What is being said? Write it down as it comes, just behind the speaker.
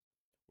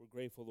We're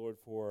grateful, Lord,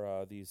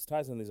 for these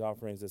tithes and these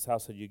offerings, this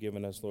house that you've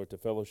given us, Lord, to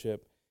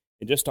fellowship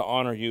and just to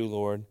honor you,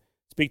 Lord.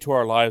 Speak to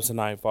our lives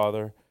tonight,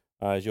 Father,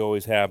 as you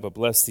always have, but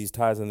bless these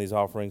tithes and these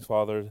offerings,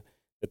 Father,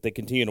 that they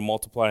continue to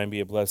multiply and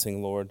be a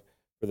blessing, Lord,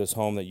 for this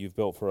home that you've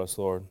built for us,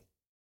 Lord.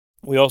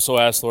 We also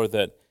ask, Lord,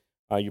 that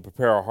you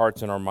prepare our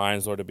hearts and our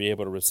minds, Lord, to be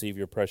able to receive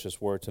your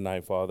precious word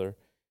tonight, Father,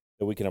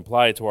 that we can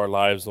apply it to our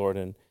lives, Lord,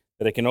 and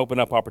that it can open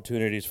up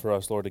opportunities for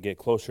us, Lord, to get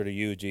closer to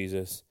you,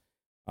 Jesus.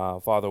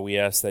 Father, we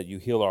ask that you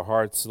heal our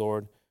hearts,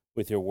 Lord,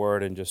 with your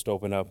word and just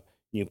open up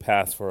new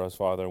paths for us,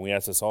 Father. And we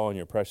ask this all in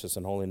your precious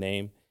and holy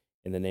name,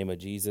 in the name of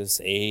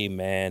Jesus.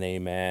 Amen,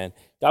 amen.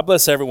 God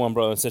bless everyone,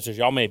 brothers and sisters.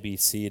 Y'all may be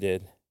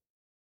seated.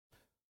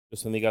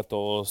 Dios bendiga a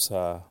todos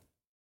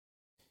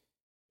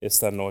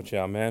esta noche.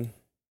 Amen.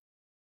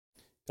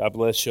 God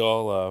bless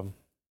y'all.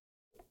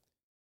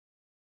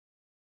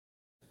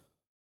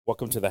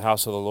 Welcome to the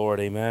house of the Lord.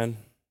 Amen.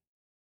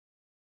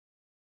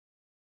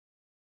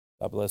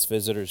 God bless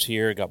visitors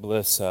here. God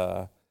bless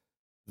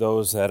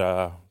those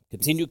that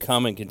continue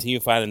coming, continue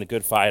fighting the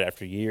good fight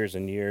after years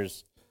and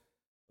years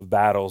of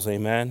battles.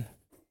 Amen.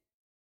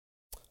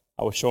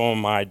 I was showing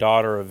my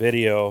daughter a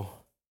video.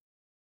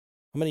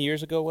 How many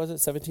years ago was it?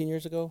 17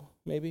 years ago,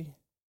 maybe?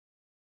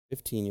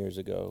 15 years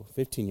ago.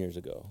 15 years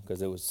ago,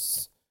 because it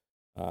was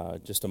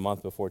just a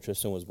month before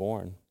Tristan was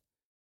born.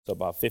 So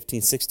about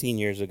 15, 16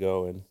 years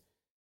ago. And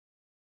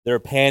they were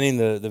panning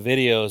the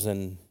videos,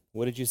 and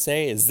what did you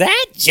say? Is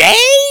that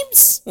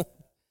James?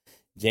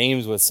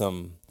 James with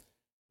a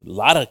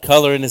lot of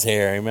color in his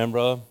hair,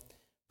 remember?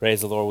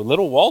 Praise the Lord. With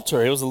little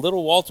Walter. It was a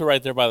little Walter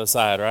right there by the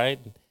side, right?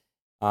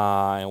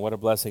 And what a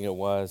blessing it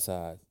was.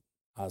 I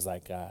was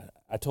like,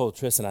 I told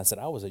Tristan, I said,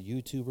 I was a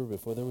YouTuber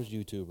before there was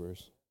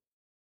YouTubers.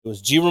 It was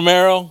G.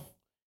 Romero,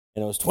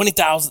 and it was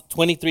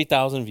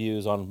 23,000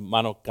 views on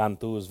Mano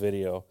Cantu's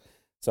video.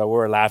 So we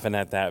were laughing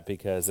at that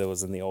because it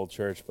was in the old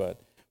church.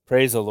 But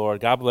praise the Lord.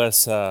 God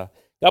bless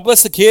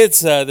the kids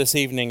this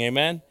evening,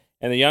 amen,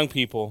 and the young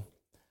people.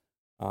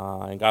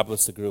 And God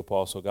bless the group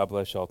also. God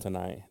bless y'all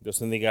tonight. Dios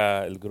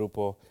bendiga el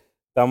grupo.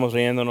 Estamos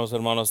riéndonos,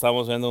 hermanos.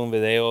 Estamos viendo un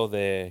video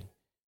de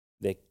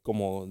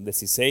como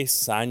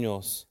 16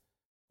 años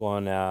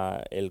con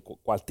el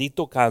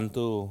Cuartito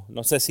Cantú.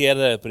 No sé si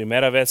era la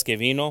primera vez que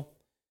vino,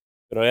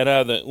 pero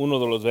era uno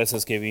de los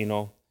veces que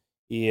vino.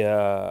 Y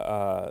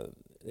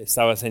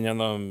estaba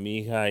enseñando a mi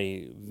hija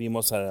y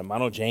vimos al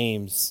hermano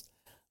James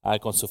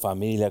con su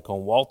familia,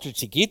 con Walter,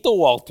 chiquito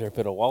Walter,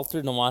 pero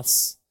Walter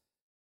nomás.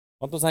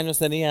 ¿Cuántos años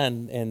tenía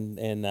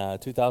en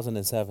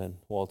 2007,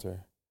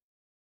 Walter?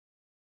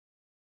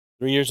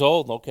 3 years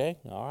old. Okay,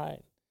 all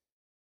right.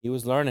 He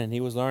was learning.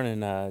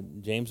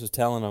 James was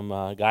telling him,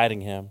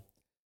 guiding him.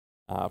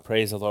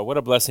 Praise the Lord. What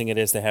a blessing it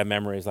is to have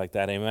memories like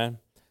that. Amen.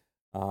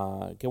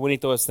 Qué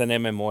bonito es tener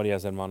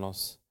memorias,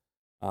 hermanos.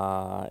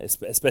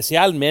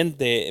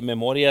 Especialmente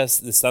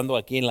memorias de estando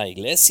aquí en la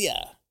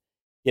iglesia.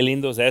 Qué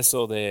lindo es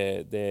eso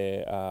de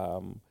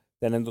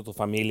teniendo tu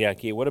familia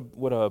aquí.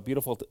 What a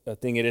beautiful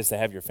thing it is to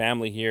have your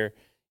family here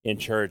in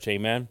church.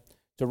 Amen.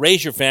 To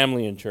raise your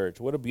family in church.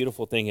 What a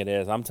beautiful thing it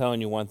is. I'm telling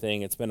you one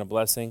thing. It's been a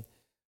blessing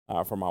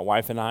for my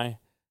wife and I.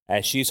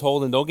 As she's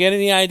holding, don't get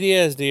any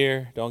ideas,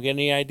 dear. Don't get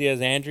any ideas.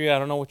 Andrea, I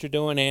don't know what you're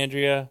doing,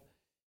 Andrea.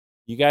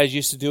 You guys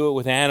used to do it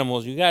with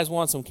animals. You guys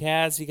want some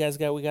cats? We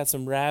got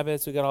some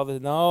rabbits. We got all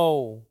this.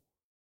 No.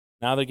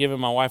 Now they're giving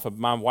my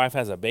wife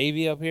has a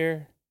baby up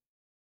here.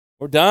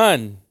 We're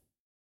done.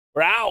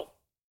 We're out.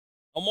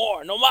 No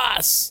more. No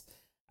mas.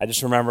 I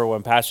just remember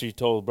when Pastor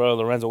told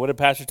Brother Lorenzo. What did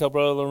Pastor tell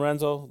Brother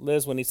Lorenzo,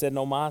 Liz, when he said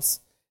no mas?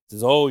 He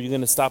says, oh, you're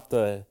going to stop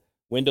the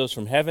windows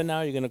from heaven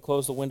now? You're going to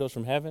close the windows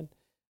from heaven?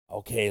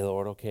 Okay,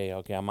 Lord. Okay.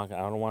 I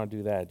don't want to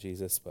do that,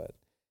 Jesus, but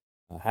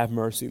have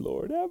mercy,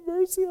 Lord. Have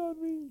mercy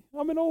on me.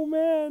 I'm an old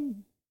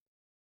man.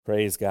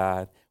 Praise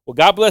God. Well,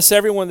 God bless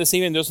everyone this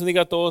evening. Dios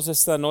bendiga a todos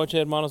esta noche,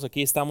 hermanos.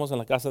 Aquí estamos en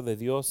la casa de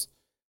Dios.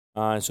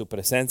 En su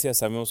presencia,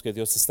 sabemos que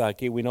Dios está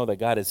aquí. We know that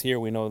God is here.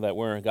 We know that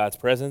we're in God's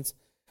presence.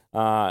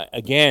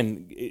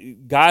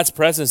 Again, God's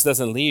presence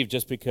doesn't leave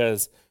just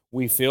because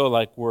we feel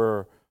like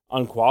we're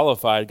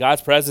unqualified.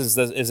 God's presence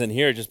isn't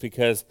here just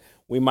because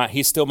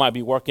He still might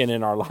be working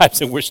in our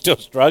lives and we're still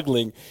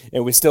struggling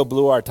and we still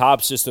blew our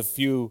tops just a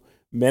few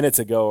minutes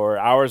ago or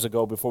hours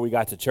ago before we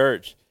got to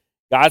church.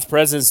 God's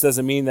presence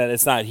doesn't mean that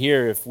it's not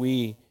here if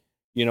we,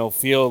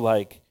 feel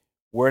like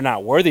we're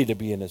not worthy to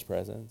be in His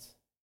presence.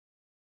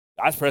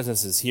 God's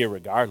presence is here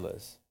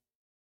regardless.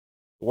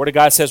 The Word of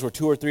God says where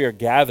 2 or 3 are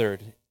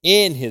gathered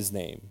in His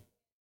name,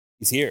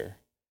 He's here.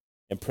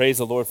 And praise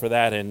the Lord for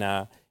that. And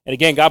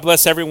again, God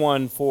bless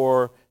everyone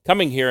for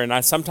coming here.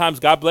 And sometimes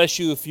God bless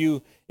you if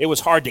it was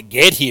hard to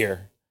get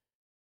here.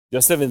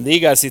 Dios te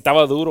bendiga si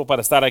estaba duro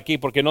para estar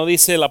aquí, porque no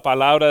dice la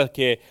palabra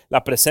que la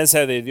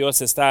presencia de Dios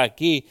está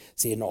aquí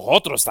si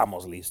nosotros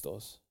estamos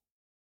listos.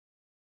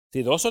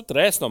 Si 2 o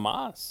 3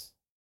 nomás.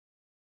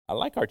 I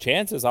like our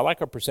chances. I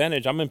like our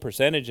percentage. I'm in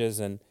percentages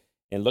and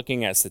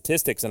looking at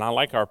statistics, and I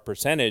like our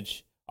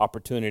percentage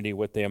opportunity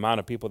with the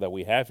amount of people that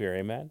we have here.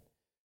 Amen.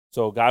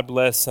 So God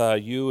bless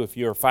you if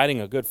you're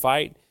fighting a good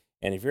fight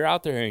And if you're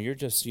out there and you're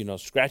just,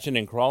 scratching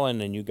and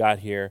crawling and you got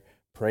here,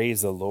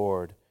 praise the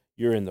Lord.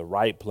 You're in the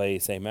right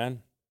place.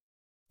 Amen.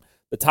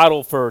 The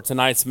title for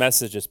tonight's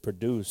message is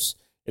Produce.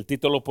 El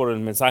título para el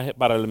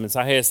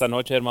mensaje de esta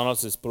noche,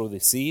 hermanos, es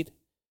Producir.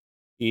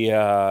 Y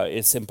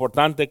es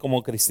importante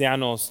como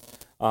cristianos,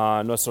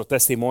 nuestro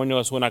testimonio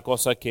es una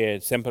cosa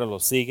que siempre lo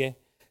sigue.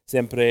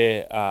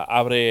 Siempre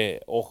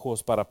abre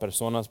ojos para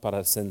personas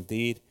para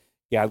sentir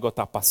que algo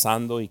está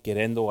pasando y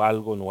queriendo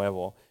algo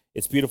nuevo.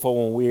 It's beautiful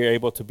when we are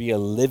able to be a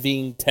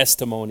living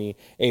testimony,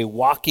 a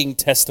walking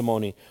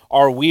testimony.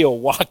 Are we a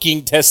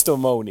walking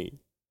testimony?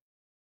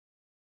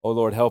 Oh,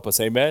 Lord, help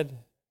us. Amen.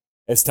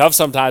 It's tough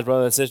sometimes,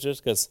 brothers and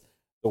sisters, because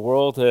the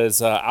world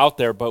is out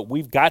there, but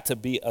we've got to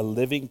be a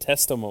living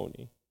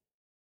testimony.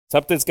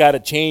 Something's got to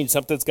change.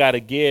 Something's got to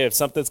give.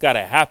 Something's got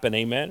to happen.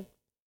 Amen.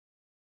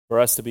 For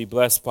us to be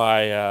blessed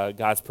by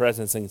God's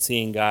presence and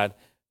seeing God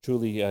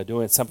truly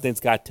doing it, something's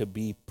got to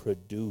be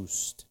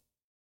produced.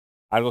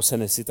 Algo se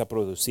necesita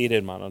producir,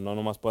 hermano. No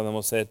nomás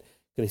podemos ser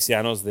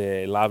cristianos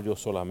de labios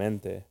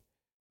solamente.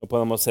 No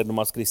podemos ser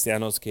nomás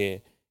cristianos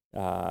que,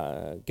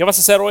 ¿qué vas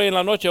a hacer hoy en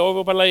la noche? Hoy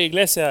voy para la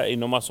iglesia y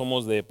nomás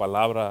somos de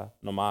palabra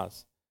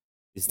nomás.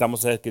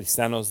 Necesitamos ser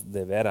cristianos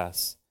de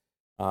veras,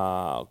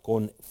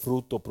 con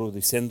fruto,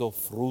 produciendo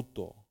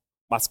fruto,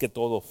 más que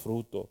todo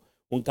fruto.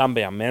 Un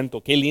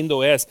cambiamiento, qué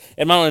lindo es.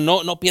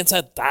 Hermano, no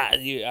piensa,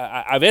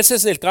 a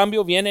veces el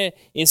cambio viene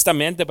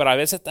instantáneamente, pero a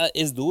veces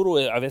es duro,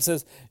 a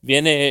veces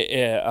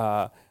viene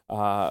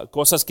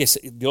cosas que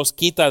Dios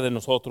quita de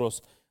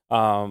nosotros,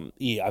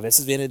 y a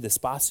veces viene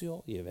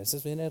despacio y a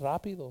veces viene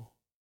rápido.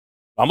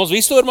 ¿Lo hemos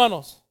visto,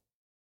 hermanos?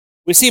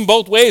 We've seen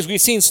both ways.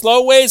 We've seen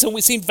slow ways and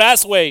we've seen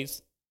fast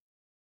ways.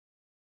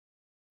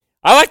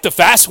 I like the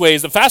fast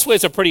ways. The fast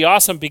ways are pretty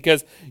awesome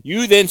because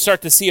you then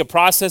start to see a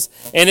process.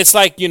 And it's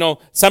like,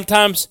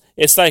 sometimes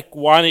it's like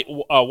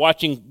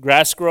watching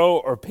grass grow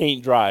or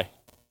paint dry.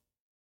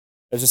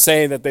 There's a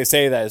saying that they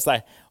say that. It's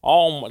like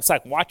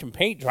watching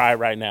paint dry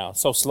right now.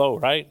 So slow,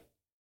 right?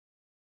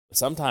 But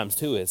sometimes,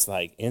 too, it's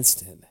like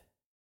instant.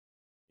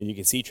 And you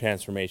can see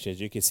transformations.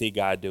 You can see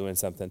God doing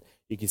something.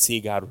 You can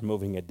see God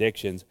removing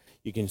addictions.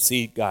 You can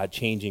see God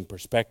changing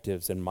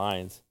perspectives and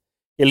minds.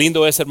 Qué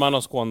lindo es,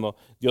 hermanos, cuando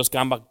Dios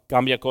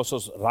cambia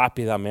cosas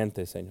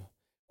rápidamente, Señor.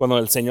 Cuando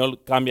el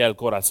Señor cambia el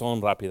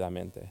corazón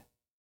rápidamente.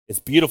 It's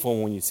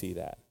beautiful when you see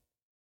that.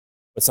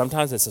 But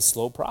sometimes it's a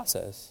slow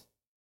process.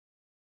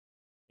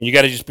 And you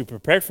got to just be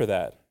prepared for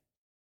that.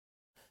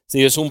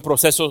 Si es un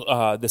proceso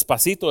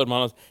despacito,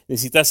 hermanos,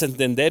 necesitas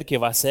entender que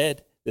va a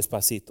ser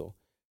despacito.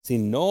 Si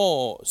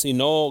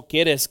no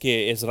quieres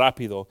que es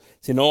rápido,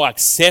 si no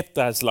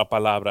aceptas la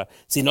palabra,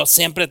 si no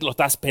siempre lo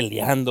estás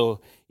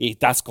peleando y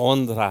estás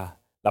contra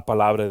la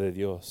palabra de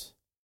Dios.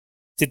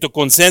 Si tu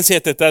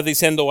conciencia te está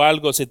diciendo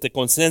algo, si tu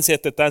conciencia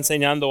te está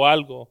enseñando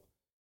algo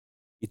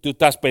y tú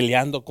estás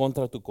peleando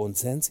contra tu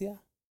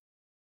conciencia.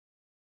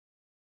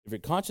 If your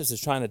conscience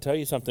is trying to tell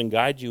you something,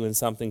 guide you in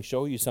something,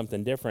 show you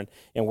something different,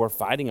 and we're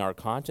fighting our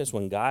conscience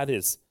when God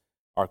is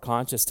our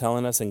conscience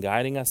telling us and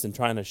guiding us and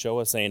trying to show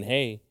us, saying,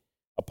 hey,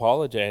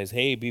 apologize,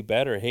 hey, be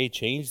better, hey,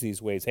 change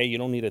these ways, hey, you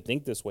don't need to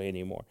think this way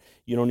anymore.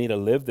 You don't need to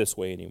live this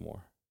way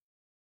anymore.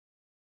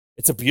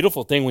 It's a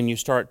beautiful thing when you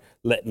start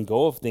letting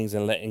go of things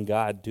and letting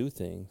God do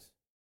things.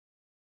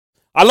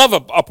 I love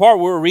a part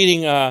we were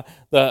reading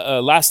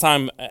the last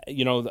time,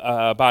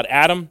 about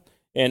Adam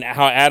and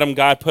how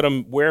God put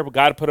him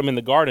in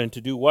the garden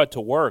to do what?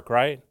 To work,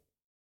 right?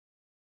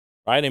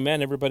 Right,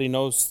 amen. Everybody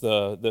knows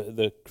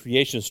the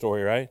creation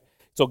story, right?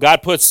 So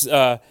God puts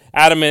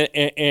Adam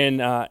in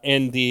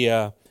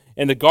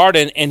the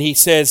garden, and He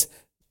says,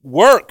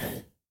 "Work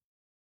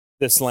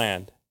this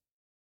land."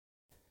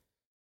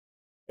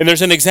 And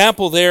there's an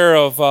example there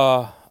of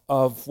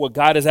what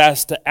God has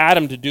asked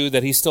Adam to do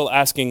that He's still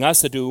asking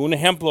us to do. Un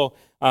ejemplo,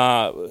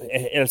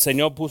 el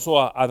Señor puso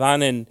a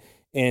Adán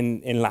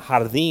en la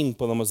jardín,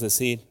 podemos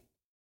decir,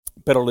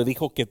 pero le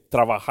dijo que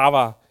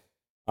trabajaba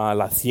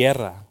la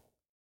tierra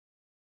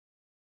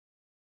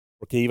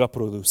porque iba a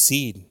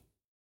producir.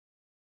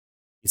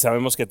 Y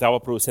sabemos que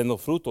estaba produciendo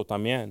fruto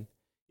también.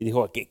 Y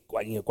dijo que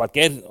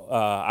cualquier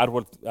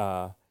árbol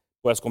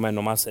puedes comer,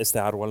 nomás este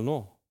árbol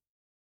no.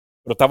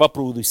 Pero estaba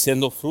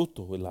produciendo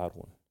fruto el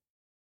árbol.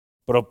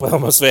 Pero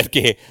podemos ver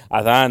que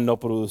Adán no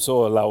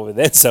produjo la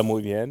obediencia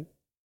muy bien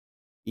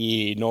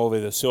y no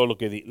obedeció lo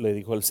que le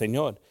dijo el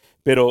Señor.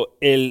 Pero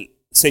el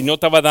Señor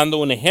estaba dando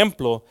un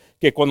ejemplo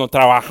que cuando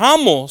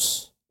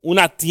trabajamos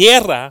una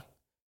tierra,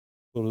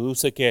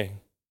 produce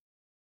 ¿qué?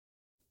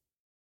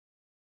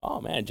 Oh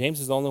man,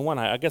 James is the only one.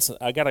 I guess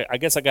I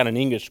got an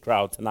English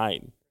crowd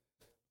tonight.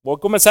 Voy a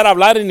comenzar a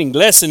hablar en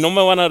inglés y no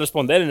me van a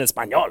responder en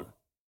español.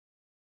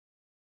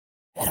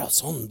 Pero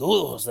son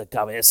duros de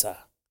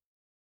cabeza.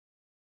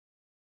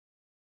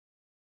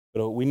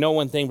 But we know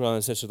one thing, brothers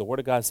and sisters. The Word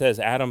of God says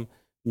Adam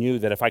knew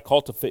that if I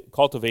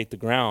cultivate the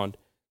ground,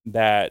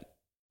 that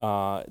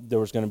there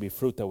was going to be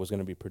fruit that was going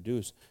to be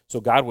produced.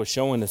 So God was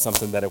showing us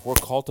something that if we're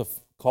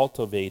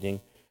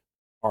cultivating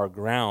our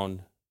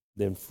ground,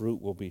 then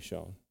fruit will be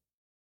shown.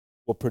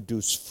 Will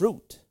produce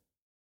fruit.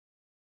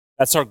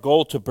 That's our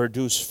goal, to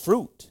produce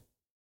fruit.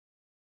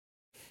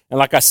 And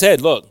like I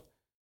said, look,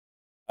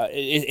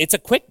 it's a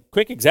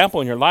quick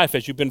example in your life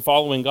as you've been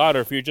following God, or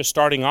if you're just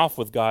starting off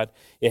with God.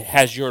 It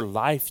has your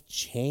life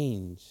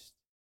changed.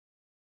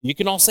 You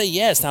can all say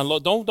yes. Now,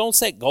 don't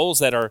set goals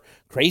that are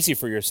crazy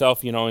for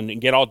yourself,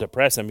 and get all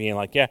depressed and being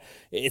like, yeah,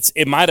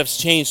 it might have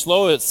changed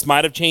slow, it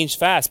might have changed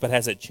fast, but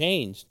has it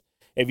changed?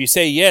 If you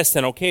say yes,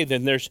 then okay,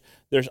 then there's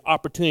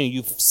opportunity.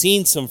 You've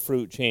seen some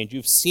fruit change.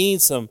 You've seen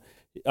some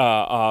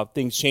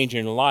things change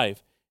in your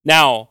life.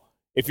 Now,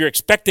 if you're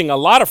expecting a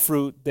lot of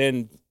fruit,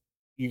 then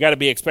you got to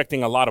be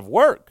expecting a lot of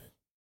work.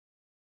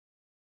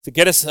 Si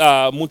quieres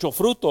mucho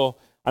fruto,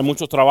 hay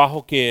mucho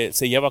trabajo que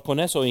se lleva con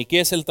eso. ¿Y qué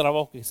es el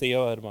trabajo que se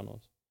lleva,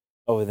 hermanos?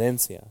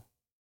 Obediencia.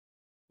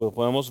 Pues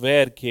podemos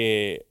ver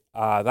que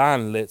a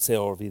Adán se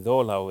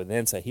olvidó la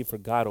obediencia. He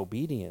forgot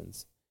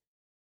obedience.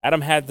 Adam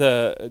had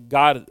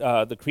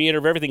the creator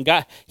of everything.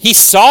 God, he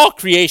saw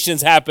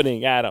creations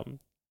happening, Adam.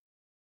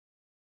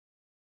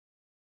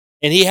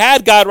 And he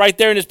had God right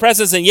there in his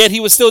presence, and yet he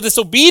was still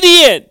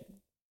disobedient.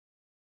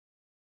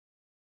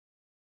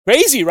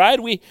 Crazy, right?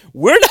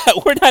 We're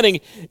not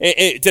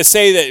to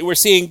say that we're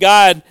seeing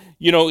God,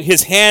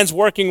 his hands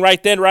working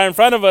right then, right in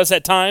front of us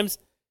at times,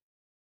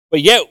 but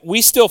yet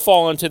we still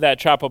fall into that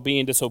trap of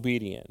being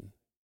disobedient.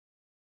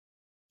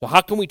 So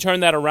how can we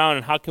turn that around,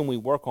 and how can we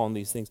work on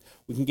these things?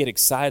 We can get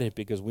excited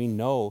because we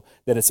know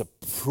that it's a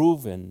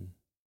proven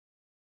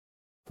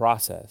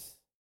process,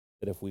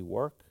 that if we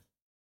work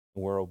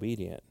and we're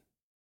obedient,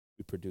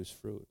 we produce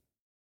fruit.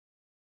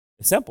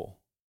 It's simple.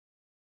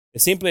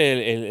 Es simple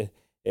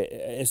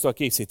esto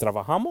aquí. Si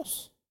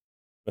trabajamos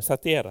nuestra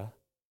tierra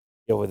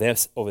y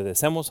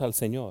obedecemos al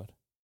Señor,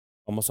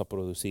 vamos a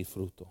producir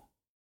fruto.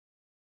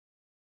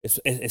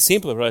 It's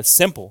simple, bro. It's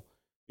simple.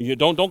 You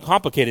don't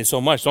complicate it so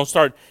much. Don't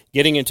start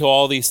getting into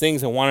all these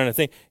things and wanting to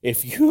think.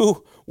 If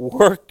you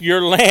work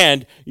your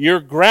land, your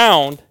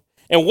ground,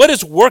 and what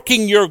does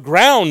working your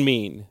ground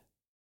mean?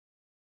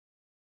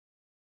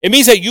 It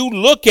means that you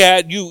look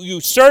at, you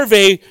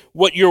survey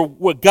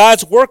what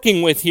God's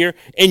working with here,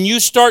 and you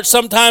start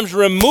sometimes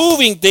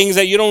removing things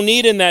that you don't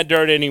need in that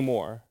dirt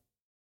anymore.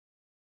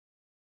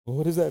 Well,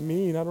 what does that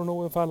mean? I don't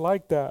know if I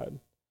like that.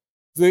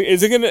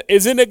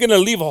 Isn't it gonna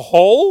leave a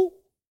hole?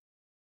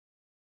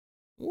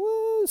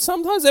 Well,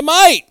 sometimes it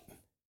might.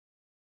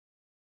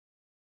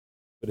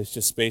 But it's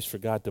just space for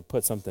God to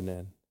put something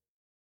in.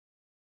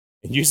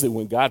 And usually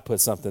when God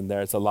puts something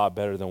there, it's a lot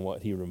better than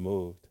what he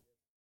removed.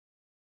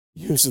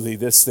 Usually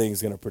this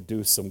thing's going to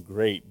produce some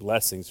great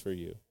blessings for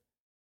you.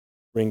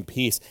 Bring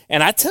peace.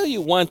 And I tell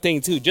you one thing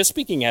too, just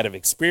speaking out of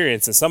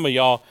experience, and some of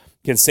y'all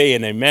can say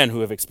an amen who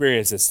have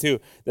experienced this too,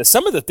 that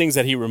some of the things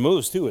that he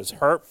removes too is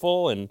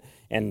hurtful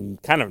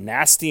and kind of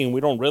nasty, and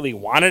we don't really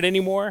want it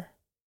anymore.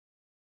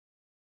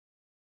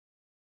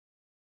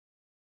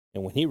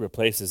 And when he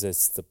replaces it,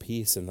 it's the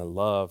peace and the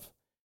love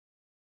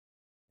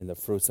and the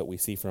fruits that we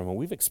see from him. And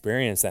we've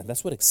experienced that.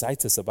 That's what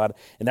excites us about it.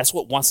 And that's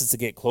what wants us to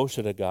get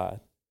closer to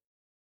God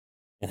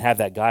and have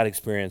that God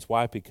experience.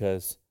 Why?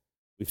 Because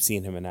we've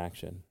seen him in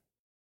action.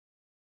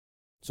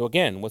 So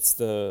again, what's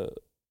the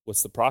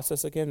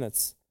process again?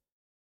 That's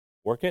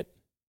work it,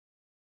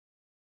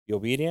 be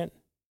obedient,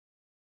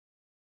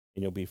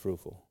 and you'll be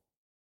fruitful.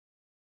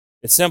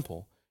 It's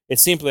simple.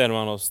 Es simple,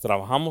 hermanos.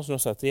 Trabajamos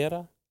nuestra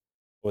tierra,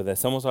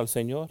 obedecemos al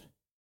Señor,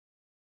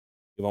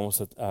 y vamos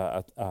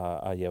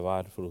a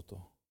llevar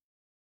fruto.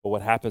 But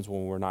what happens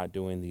when we're not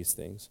doing these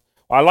things?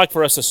 Well, I'd like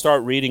for us to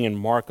start reading in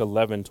Mark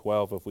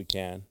 11:12 if we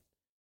can.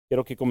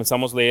 Quiero que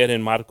comenzamos a leer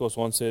en Marcos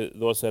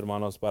 11:12,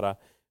 hermanos, para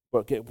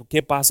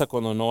 ¿qué pasa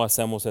cuando no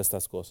hacemos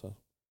estas cosas?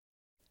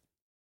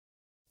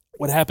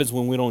 What happens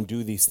when we don't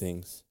do these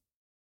things?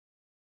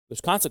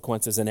 There's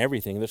consequences in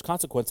everything. There's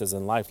consequences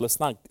in life. Let's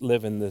not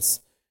live in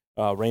this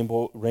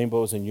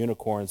rainbows and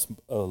unicorns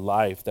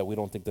life that we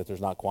don't think that there's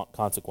not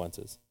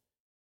consequences.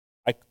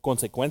 Hay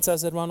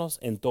consecuencias, hermanos,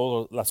 en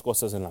todas las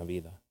cosas en la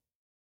vida.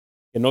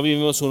 Que no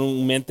vivimos en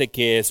un mente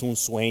que es un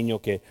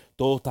sueño, que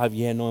todo está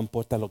bien, no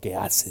importa lo que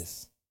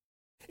haces.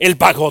 Él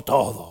pagó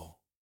todo.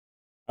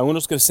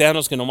 Algunos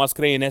cristianos que nomás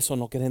creen eso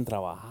no quieren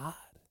trabajar.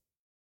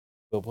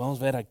 Pero podemos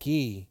ver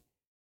aquí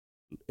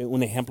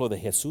un ejemplo de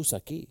Jesús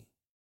aquí.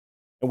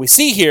 And we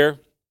see here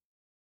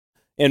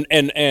in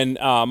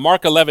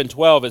Mark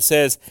 11:12, it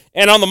says,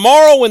 "And on the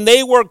morrow when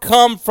they were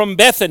come from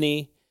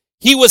Bethany,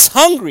 he was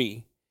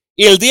hungry.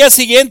 Y el día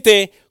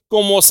siguiente,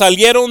 como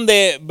salieron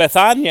de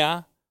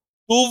Betania,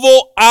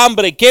 tuvo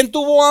hambre." ¿Quién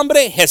tuvo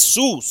hambre?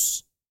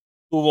 Jesús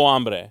tuvo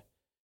hambre.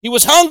 He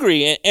was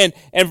hungry. And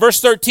verse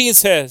 13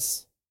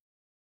 says,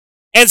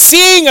 "And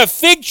seeing a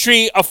fig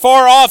tree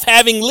afar off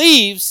having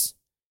leaves,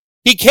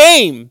 he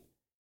came,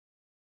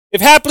 if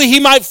haply he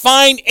might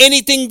find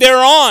anything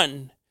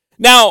thereon."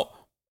 Now,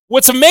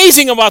 what's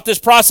amazing about this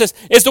process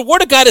is the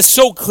Word of God is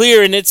so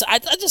clear, and I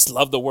just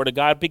love the Word of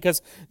God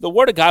because the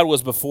Word of God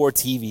was before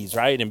TVs,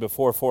 right? And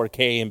before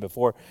 4K and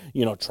before,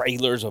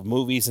 trailers of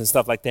movies and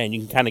stuff like that, and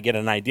you can kind of get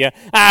an idea.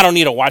 I don't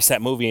need to watch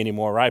that movie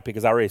anymore, right?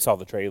 Because I already saw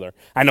the trailer.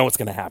 I know what's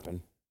going to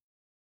happen.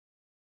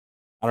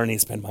 I don't need to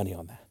spend money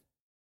on that.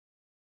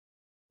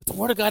 But the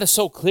Word of God is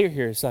so clear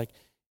here. It's like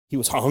he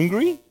was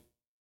hungry.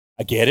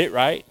 I get it,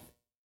 right?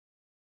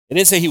 It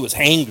didn't say he was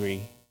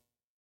hangry.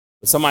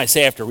 But some might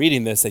say after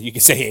reading this that you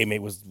could say, hey,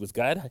 mate, was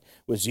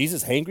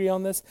Jesus hangry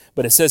on this?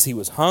 But it says he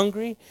was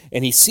hungry,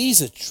 and he sees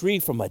a tree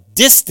from a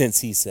distance,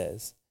 he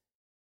says.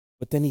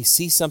 But then he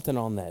sees something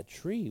on that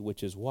tree,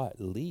 which is what?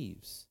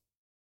 Leaves.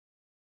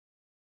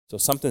 So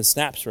something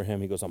snaps for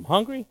him. He goes, I'm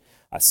hungry.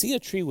 I see a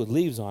tree with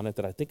leaves on it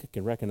that I think I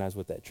can recognize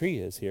what that tree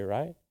is here,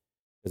 right?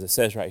 Because it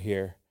says right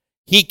here,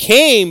 he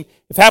came,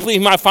 if happily he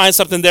might find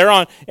something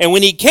thereon, and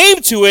when he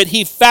came to it,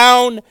 he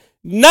found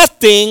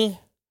nothing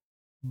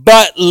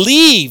but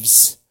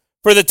leaves,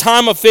 for the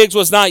time of figs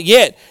was not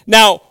yet.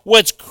 Now,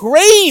 what's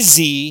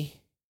crazy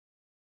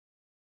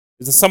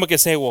is that someone can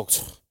say, well,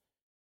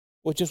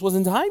 it just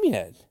wasn't time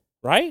yet,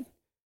 right?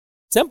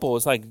 Simple.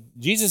 It's like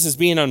Jesus is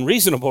being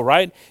unreasonable,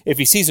 right? If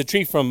he sees a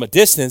tree from a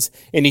distance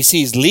and he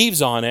sees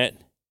leaves on it,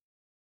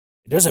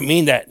 it doesn't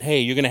mean that,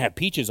 hey, you're going to have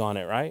peaches on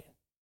it, right?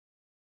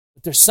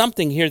 But there's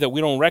something here that we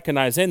don't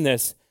recognize in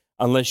this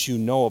unless you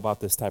know about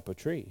this type of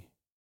tree.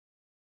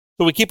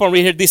 So we keep on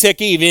reading. Dice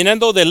aquí,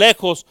 viniendo de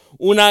lejos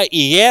una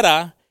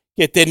higuera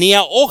que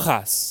tenía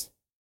hojas.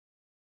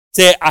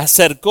 Se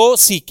acercó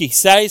si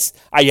quizás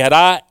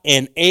hallará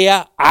en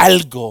ella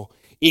algo.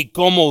 Y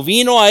como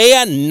vino a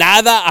ella,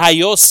 nada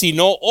halló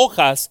sino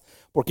hojas,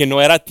 porque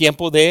no era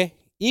tiempo de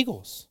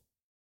higos.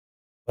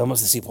 Podemos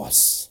decir,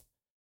 pues,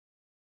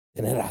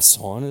 tiene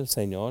razón el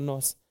Señor,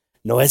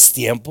 no es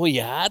tiempo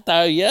ya,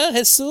 todavía,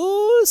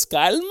 Jesús,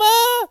 calma.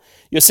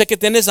 Yo sé que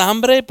tienes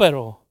hambre,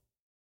 pero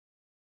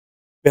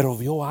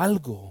vio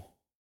algo.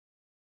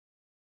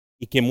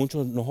 Y que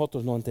muchos de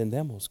nosotros no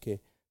entendemos, que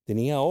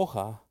tenía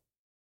hoja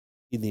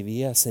y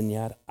debía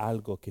enseñar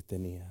algo que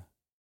tenía.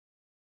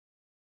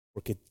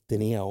 Porque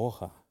tenía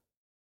hoja.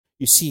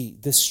 You see,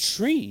 this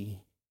tree,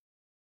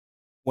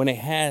 when it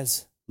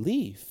has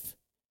leaf,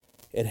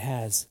 it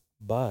has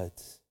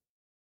buds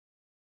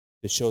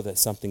to show that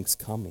something's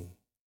coming.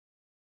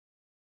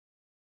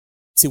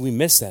 See, we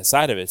miss that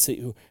side of it.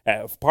 See,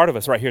 part of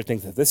us right here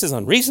thinks that this is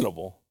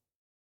unreasonable.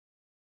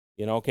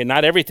 You know, okay,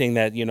 not everything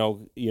that,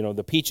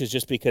 the peach is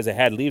just because it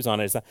had leaves on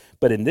it.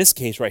 But in this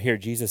case right here,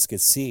 Jesus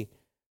could see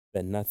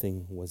that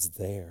nothing was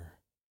there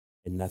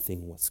and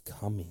nothing was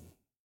coming.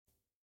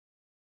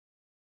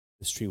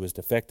 This tree was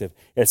defective.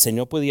 El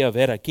Señor podía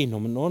ver aquí, no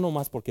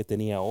nomás porque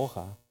tenía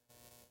hoja.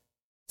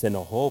 Se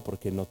enojó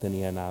porque no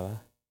tenía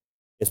nada.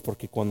 Es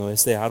porque cuando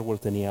este árbol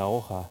tenía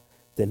hoja,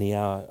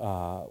 tenía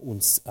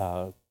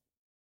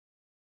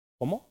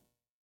 ¿cómo?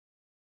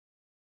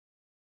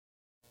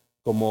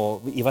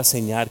 Como iba a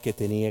enseñar que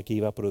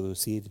iba a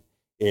producir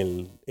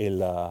el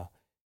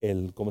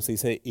 ¿cómo se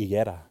dice?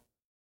 Higuera.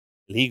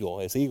 El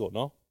higo, es higo,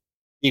 ¿no?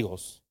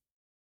 Higos.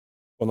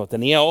 Cuando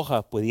tenía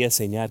hoja, podía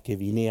enseñar que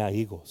venía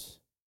higos.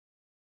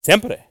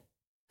 Siempre.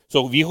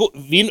 So, vio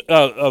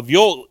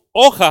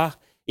hoja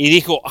y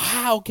dijo,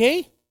 ok.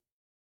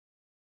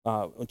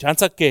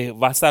 Chance que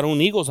va a estar un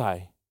higos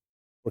ahí.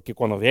 Porque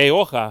cuando ve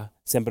hoja,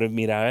 siempre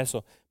mira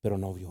eso, pero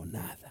no vio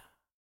nada.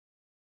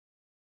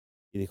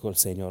 Y dijo el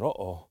Señor,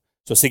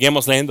 So,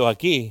 seguimos leyendo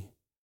aquí,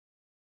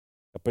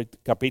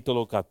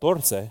 capítulo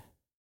 14.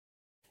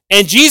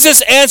 And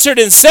Jesus answered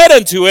and said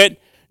unto it,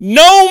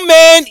 No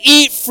man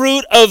eat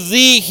fruit of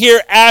thee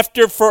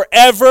hereafter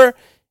forever.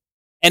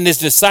 And his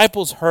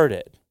disciples heard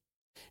it.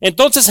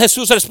 Entonces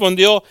Jesús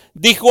respondió,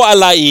 dijo a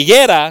la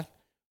higuera,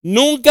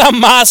 nunca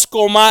más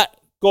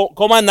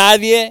coma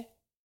nadie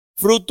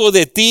fruto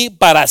de ti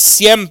para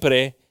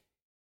siempre.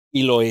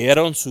 Y lo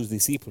oyeron sus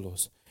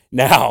discípulos.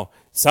 Now,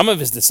 some of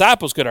his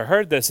disciples could have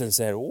heard this and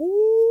said,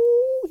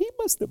 ooh, he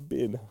must have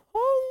been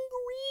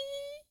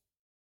hungry.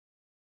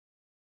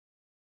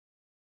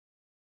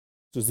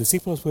 Sus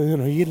discípulos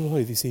pueden oírlo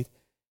y decir,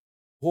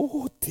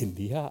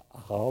 tenía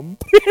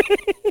hambre.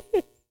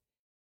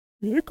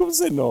 Mira cómo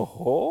se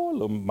enojó,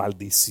 lo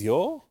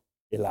maldició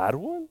el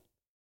árbol.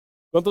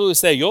 ¿Cuánto de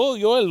usted?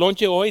 Yo el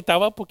lonche hoy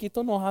estaba un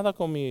poquito enojada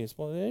con mi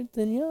esposa.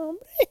 Tenía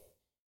hambre.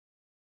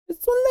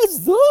 Son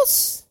las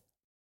 2.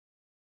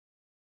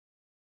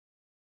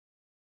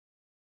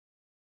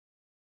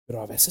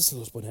 Pero a veces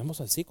los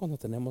ponemos así cuando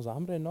tenemos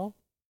hambre, ¿no?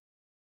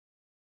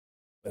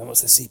 Podemos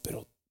decir,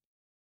 pero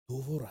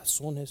tuvo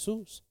razón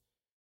Jesús.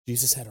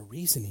 Jesus had a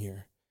reason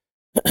here.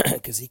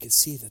 Because he could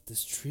see that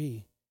this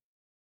tree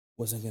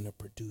wasn't going to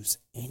produce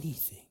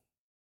anything.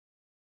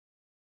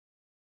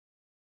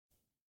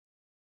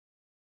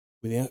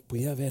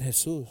 Podía ver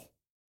Jesús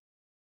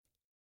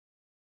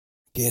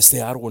que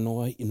este árbol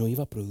no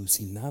iba a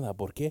producir nada.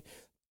 ¿Por qué?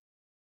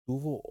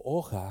 Tuvo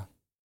hoja,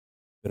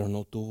 pero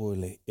no tuvo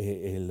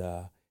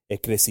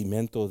el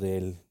crecimiento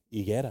del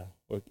higuera.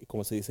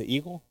 ¿Cómo se dice?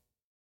 Higo.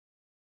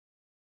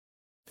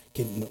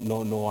 Que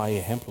no hay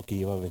ejemplo que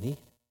iba a venir.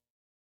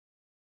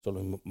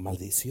 Solo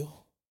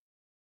maldició.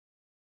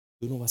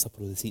 Tú no vas a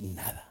producir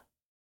nada.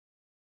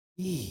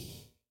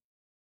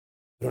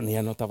 Pero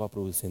ya no estaba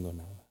produciendo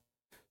nada.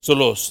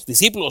 Solo los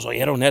discípulos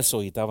oyeron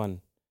eso y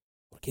estaban,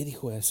 ¿por qué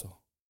dijo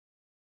eso?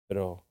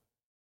 Pero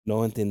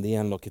no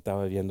entendían lo que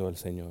estaba viendo el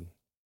Señor.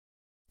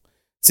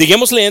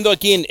 Seguimos leyendo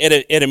aquí en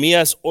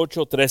Jeremías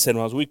 8:13,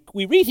 hermanos.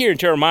 We read here in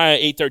Jeremiah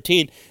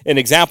 8:13 an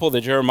example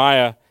that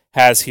Jeremiah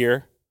has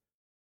here.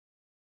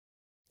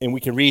 And we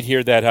can read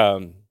here that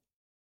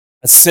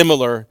a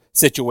similar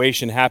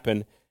situation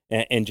happened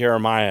in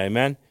Jeremiah,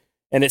 amen?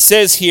 And it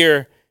says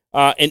here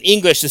in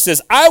English, it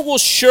says, I will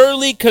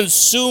surely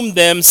consume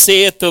them,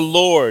 saith the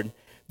Lord.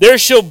 There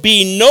shall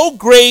be no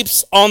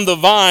grapes on the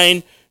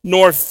vine,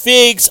 nor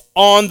figs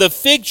on the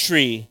fig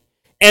tree,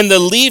 and the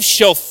leaf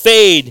shall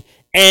fade,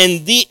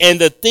 and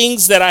the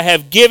things that I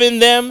have given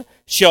them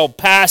shall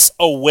pass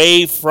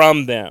away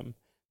from them.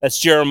 That's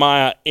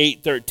Jeremiah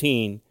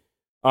 8:13.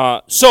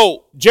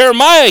 So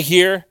Jeremiah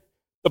here,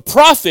 the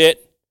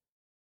prophet,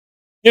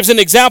 gives an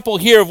example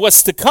here of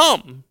what's to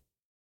come.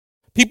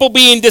 People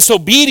being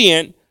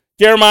disobedient,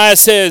 Jeremiah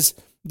says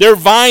their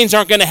vines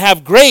aren't going to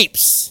have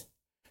grapes.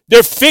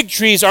 Their fig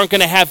trees aren't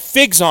going to have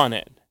figs on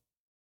it.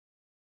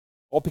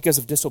 All because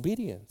of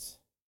disobedience.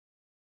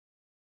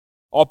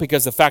 All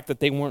because of the fact that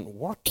they weren't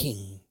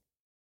working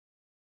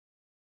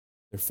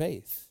their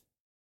faith.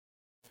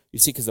 You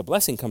see, because the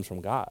blessing comes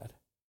from God.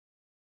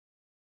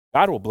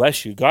 God will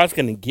bless you. God's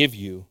going to give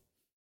you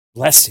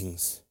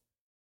blessings.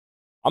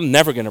 I'm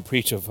never going to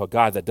preach of a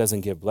God that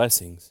doesn't give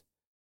blessings.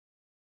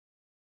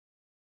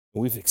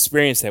 We've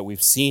experienced that.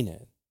 We've seen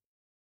it.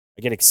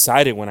 I get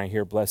excited when I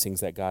hear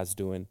blessings that God's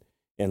doing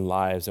in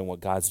lives and what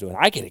God's doing.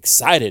 I get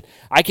excited.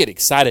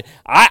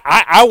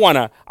 I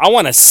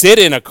wanna sit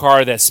in a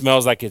car that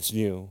smells like it's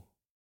new,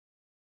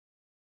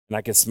 and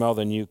I can smell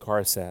the new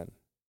car scent.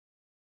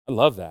 I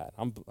love that.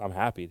 I'm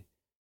happy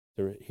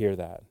to hear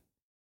that.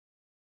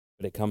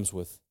 But it comes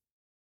with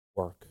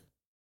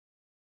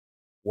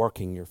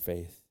working your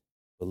faith,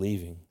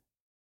 believing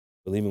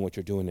what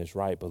you're doing is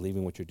right,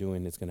 believing what you're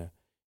doing is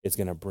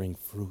gonna bring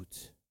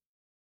fruit.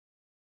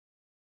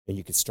 And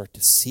you can start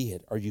to see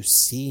it. Are you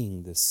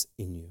seeing this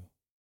in you?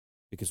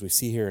 Because we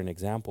see here an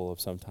example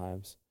of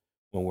sometimes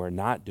when we're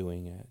not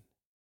doing it.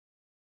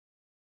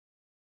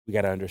 We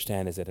got to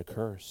understand, is it a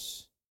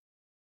curse?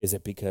 Is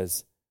it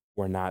because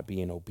we're not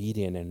being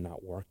obedient and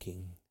not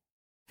working?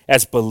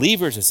 As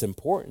believers, it's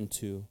important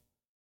to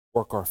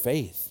work our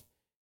faith.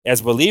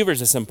 As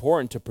believers, it's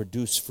important to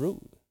produce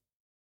fruit.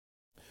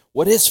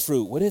 What is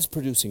fruit? What is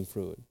producing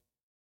fruit?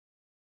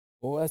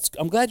 Well,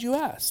 I'm glad you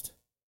asked.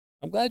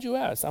 We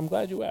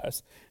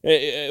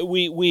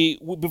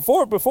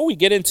before we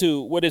get into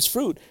what is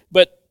fruit,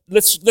 but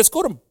let's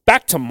go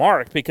back to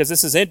Mark, because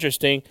this is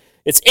interesting.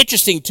 It's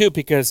interesting too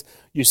because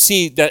you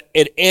see that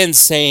it ends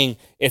saying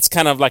it's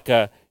kind of like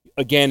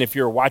again, if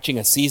you're watching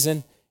a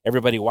season,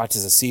 everybody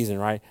watches a season,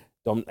 right?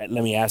 Let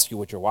me ask you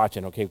what you're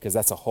watching, okay? Because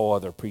that's a whole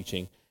other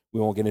preaching. We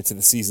won't get into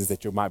the seasons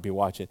that you might be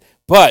watching.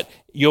 But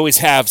you always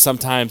have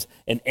sometimes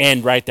an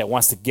end, right, that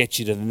wants to get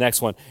you to the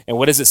next one. And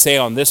what does it say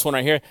on this one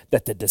right here?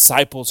 That the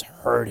disciples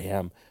heard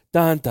him.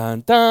 Dun,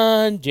 dun,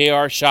 dun.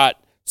 JR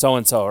shot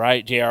so-and-so,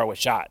 right? JR was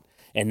shot.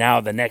 And now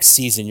the next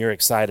season, you're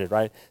excited,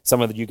 right?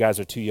 Some of you guys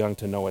are too young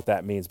to know what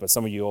that means, but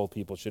some of you old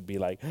people should be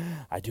like,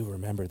 I do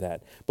remember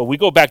that. But we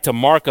go back to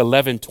Mark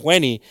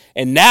 11:20,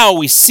 and now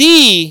we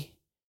see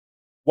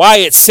why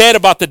it said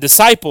about the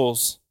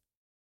disciples,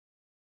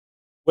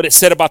 what it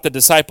said about the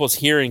disciples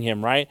hearing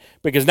him, right?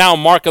 Because now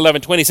Mark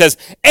 11:20 says,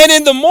 and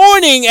in the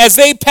morning as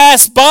they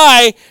passed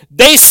by,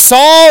 they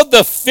saw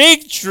the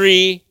fig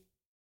tree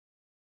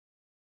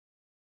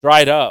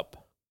dried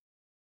up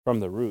from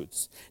the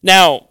roots.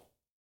 Now,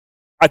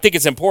 I think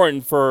it's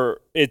important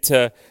for it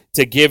to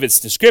give its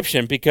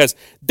description, because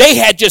they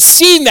had just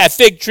seen that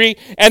fig tree,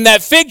 and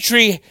that fig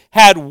tree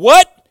had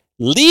what?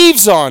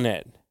 Leaves on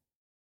it.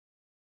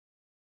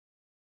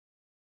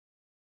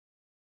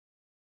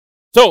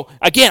 So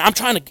again, I'm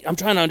trying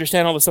to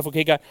understand all this stuff.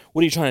 Okay, God,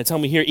 what are you trying to tell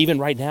me here, even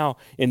right now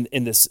in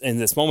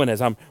this moment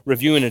as I'm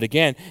reviewing it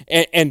again?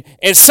 And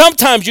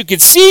sometimes you can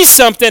see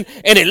something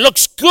and it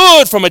looks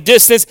good from a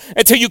distance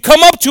until you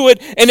come up to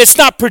it and it's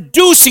not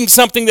producing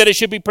something that it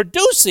should be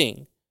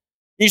producing.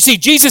 You see,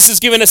 Jesus is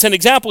giving us an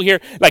example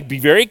here. Like, be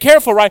very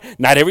careful, right?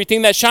 Not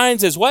everything that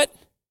shines is what?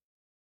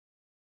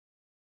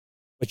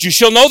 But you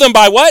shall know them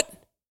by what?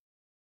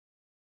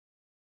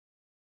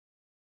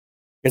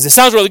 Because it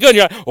sounds really good.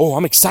 You're like, oh,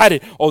 I'm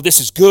excited. Oh, this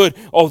is good.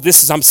 Oh,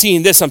 I'm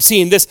seeing this.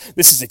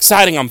 This is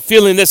exciting. I'm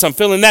feeling this. I'm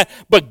feeling that.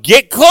 But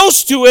get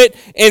close to it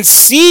and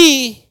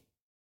see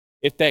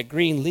if that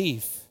green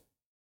leaf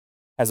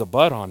has a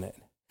bud on it.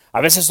 A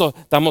veces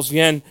estamos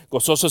bien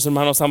gozosos,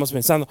 hermanos, estamos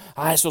pensando,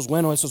 eso es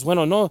bueno, eso es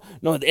bueno. No,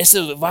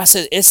 ese va a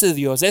ser este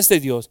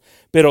Dios.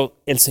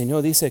 Pero el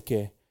Señor dice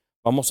que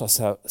vamos a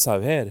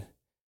saber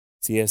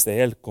si es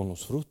de Él con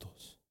los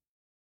frutos.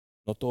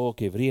 No todo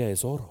que brilla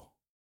es oro.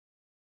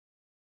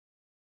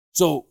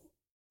 So,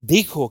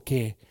 dijo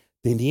que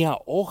tenía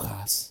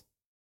hojas,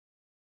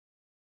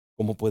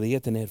 como podía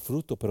tener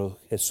fruto, pero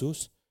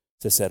Jesús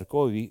se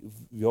acercó y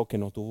vio que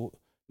no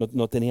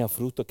tenía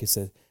fruto, que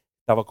se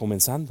estaba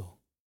comenzando,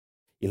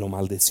 y lo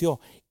maldició.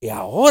 Y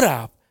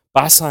ahora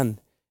pasan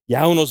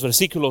ya unos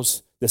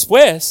versículos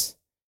después,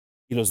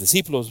 y los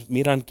discípulos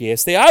miran que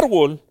este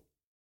árbol,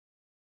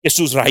 que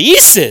sus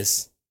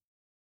raíces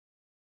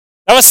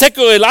Estaba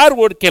seco el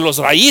árbol que los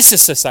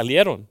raíces se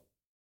salieron.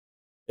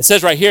 It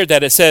says right here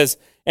that it says,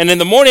 and in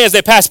the morning as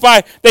they passed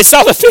by, they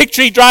saw the fig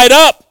tree dried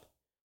up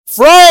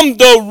from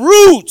the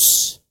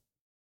roots.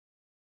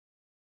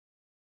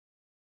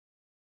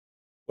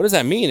 What does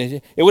that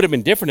mean? It would have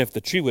been different if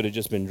the tree would have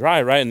just been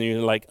dry, right? And then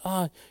you're like,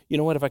 you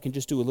know what, if I can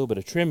just do a little bit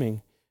of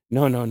trimming.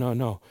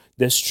 No.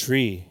 This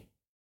tree,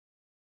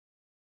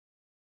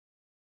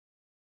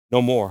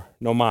 no more,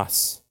 no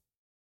más.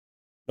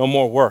 No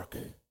more work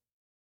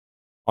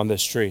on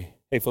this tree.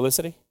 Hey,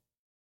 Felicity,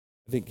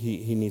 I think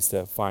he needs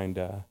to find,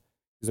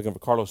 he's looking for,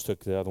 Carlos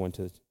took the other one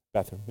to the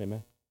bathroom.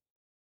 Amen.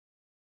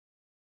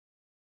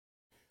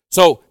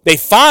 So they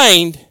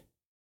find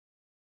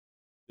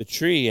the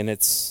tree and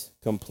it's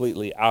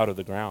completely out of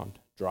the ground,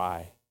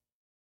 dry.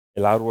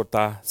 El árbol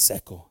está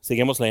seco.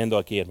 Seguimos leyendo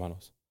aquí,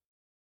 hermanos.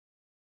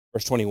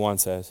 Verse 21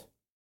 says,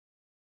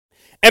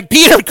 and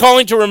Peter,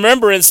 calling to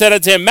remembrance, said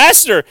unto him,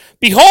 Master,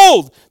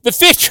 behold, the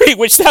fig tree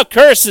which thou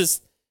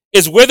cursest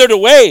is withered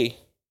away.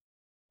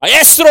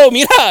 Maestro,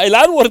 mira, el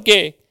árbol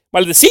que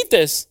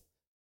maldecites.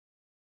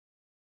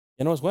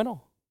 Ya no es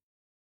bueno.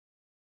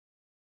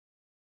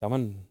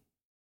 Estaban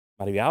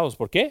maravillados.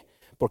 ¿Por qué?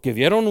 Porque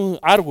vieron un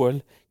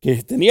árbol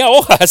que tenía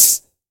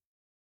hojas.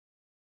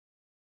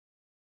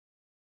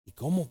 Y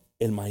cómo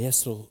el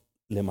maestro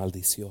le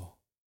maldició.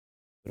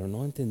 Pero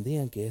no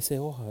entendían que esa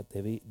hoja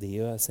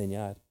debía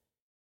enseñar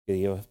que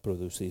iba a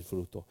producir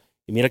fruto.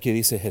 Y mira que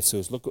dice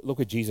Jesús. Look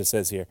what Jesus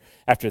says here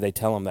after they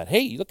tell him that.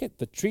 Hey, look at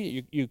the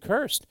tree you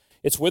cursed.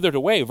 It's withered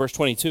away. Verse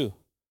 22.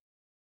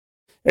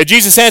 And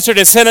Jesus answered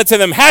and said unto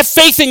them, have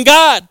faith in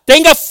God.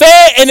 Tenga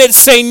fe en el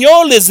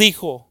Señor, les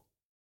dijo.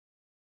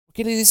 ¿Por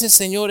qué le dice el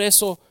Señor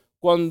eso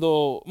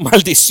cuando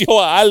maldició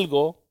a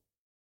algo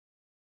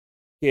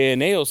que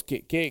en ellos,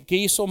 que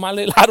hizo mal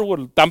el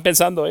árbol? Están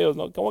pensando ellos,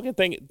 ¿no? ¿Cómo que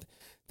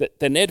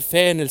tener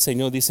fe en el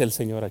Señor, dice el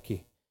Señor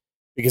aquí?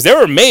 Because they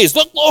were amazed.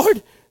 Look,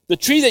 Lord, the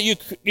tree that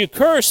you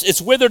cursed,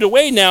 it's withered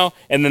away now.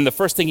 And then the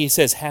first thing he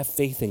says, have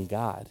faith in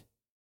God.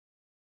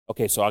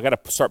 Okay, so I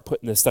got to start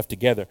putting this stuff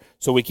together.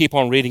 So we keep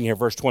on reading here,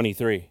 verse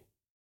 23.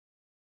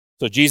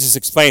 So Jesus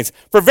explains,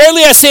 for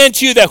verily I say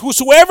unto you that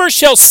whosoever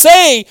shall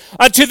say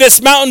unto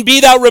this mountain, be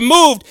thou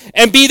removed,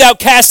 and be thou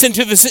cast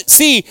into the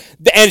sea,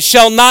 and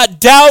shall not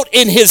doubt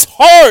in his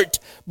heart,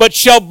 but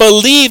shall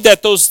believe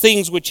that those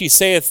things which he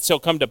saith shall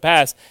come to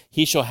pass,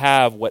 he shall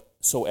have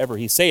whatsoever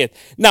he saith.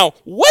 Now,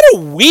 what a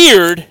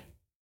weird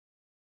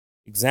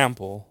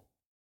example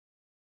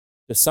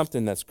to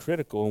something that's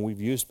critical and we've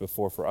used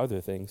before for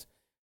other things.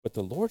 But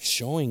the Lord's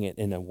showing it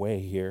in a way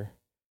here,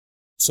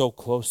 so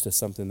close to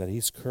something that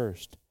he's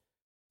cursed,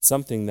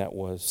 something that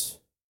was,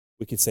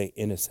 we could say,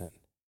 innocent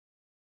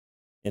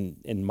in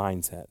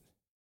mindset.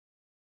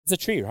 It's a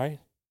tree, right?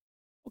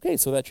 Okay,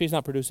 so that tree's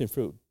not producing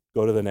fruit.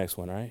 Go to the next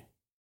one, right?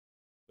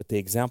 But the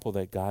example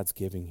that God's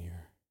giving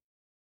here,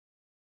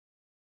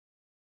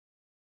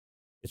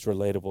 it's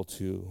relatable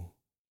to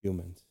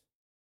humans.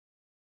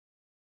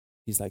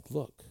 He's like,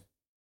 look,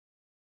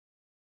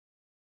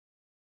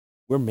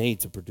 we're made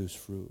to produce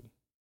fruit.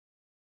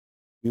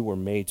 We were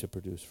made to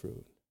produce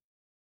fruit.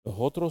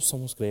 Nosotros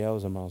somos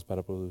creados, hermanos,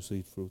 para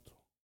producir fruto.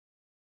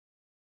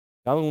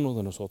 Cada uno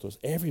de nosotros,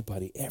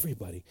 everybody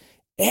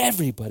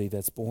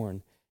that's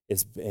born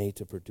is made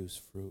to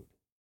produce fruit.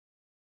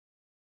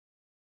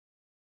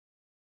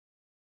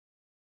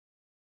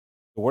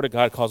 The Word of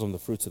God calls them the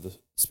fruits of the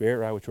Spirit,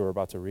 right, which we're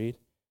about to read.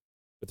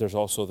 But there's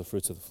also the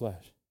fruits of the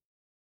flesh.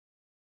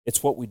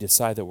 It's what we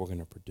decide that we're going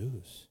to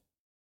produce.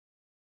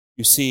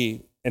 You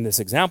see, in this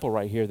example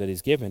right here that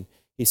he's given,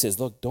 he says,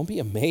 look, don't be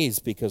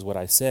amazed because what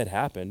I said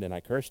happened and I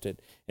cursed it,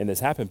 and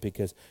this happened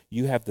because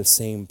you have the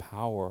same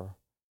power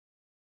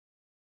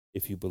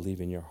if you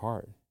believe in your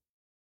heart.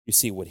 You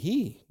see, what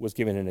he was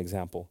given an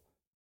example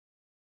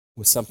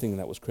was something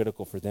that was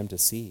critical for them to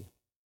see.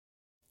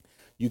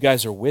 You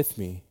guys are with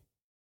me,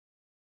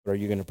 but are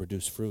you going to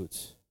produce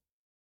fruits?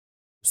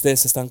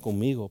 Ustedes están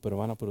conmigo, pero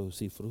van a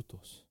producir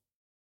frutos.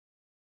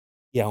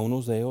 Y a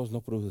unos de ellos no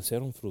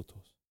produjeron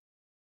frutos.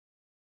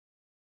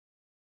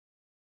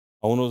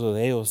 A unos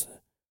de ellos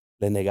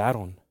le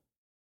negaron,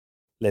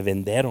 le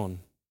vendieron.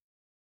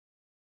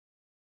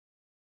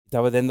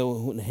 Estaba dando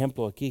un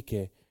ejemplo aquí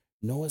que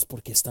no es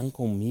porque están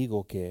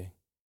conmigo que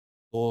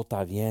todo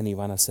está bien y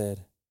van a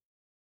ser.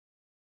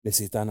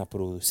 Necesitan a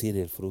producir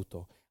el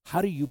fruto.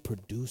 How do you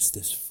produce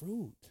this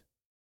fruit?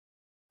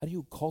 How do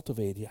you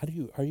cultivate it?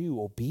 Are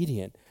you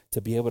obedient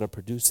to be able to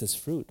produce this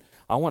fruit?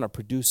 I want to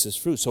produce this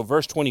fruit. So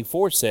verse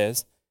 24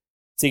 says,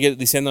 sigue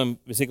diciendo en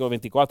versículo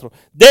 24,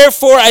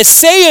 therefore I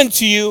say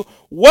unto you,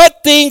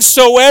 what things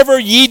soever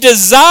ye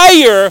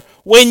desire,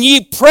 when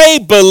ye pray,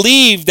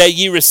 believe that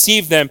ye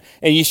receive them,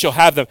 and ye shall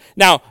have them.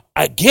 Now,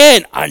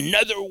 again,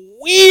 another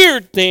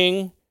weird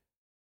thing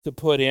to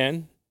put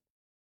in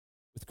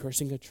with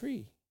cursing a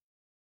tree.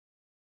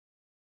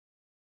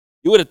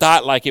 You would have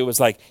thought like it was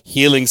like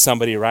healing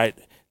somebody, right?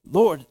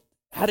 Lord,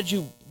 how did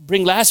you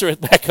bring Lazarus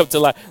back up to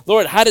life?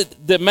 Lord, how did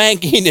the man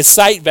gain his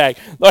sight back?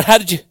 Lord, how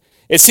did you...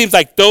 It seems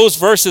like those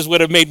verses would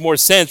have made more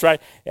sense,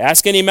 right?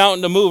 Ask any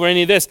mountain to move or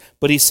any of this.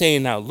 But he's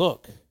saying now,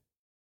 look,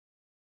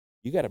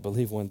 you got to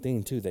believe one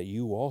thing too, that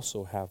you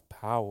also have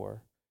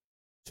power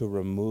to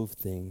remove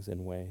things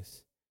in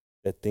ways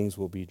that things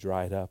will be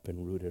dried up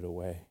and rooted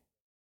away.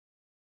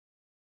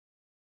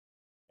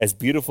 As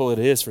beautiful it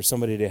is for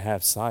somebody to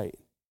have sight.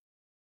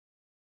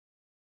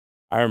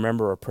 I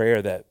remember a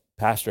prayer that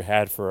pastor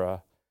had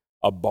for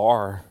a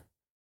bar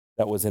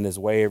that was in his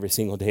way every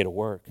single day to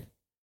work.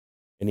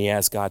 And he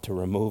asked God to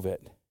remove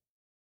it.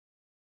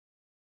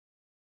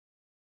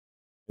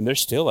 And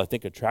there's still, I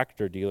think, a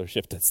tractor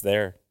dealership that's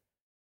there,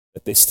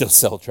 that they still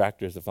sell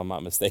tractors, if I'm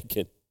not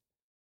mistaken,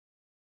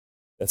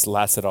 that's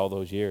lasted all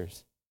those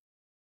years.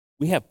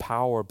 We have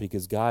power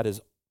because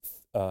God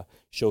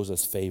shows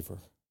us favor.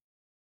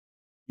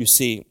 You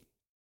see,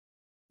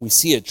 we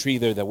see a tree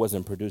there that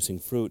wasn't producing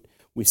fruit.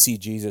 We see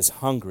Jesus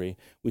hungry.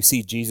 We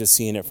see Jesus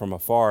seeing it from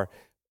afar,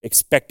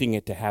 expecting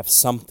it to have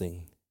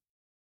something.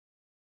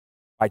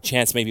 By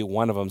chance, maybe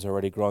one of them's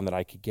already grown that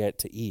I could get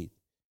to eat.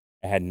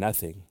 It had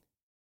nothing.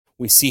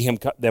 We see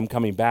them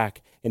coming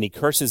back, and he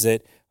curses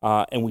it,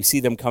 and we see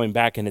them coming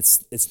back, and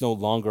it's no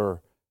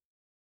longer.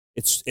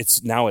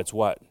 It's now it's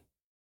what?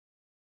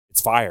 It's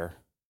fire.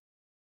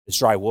 It's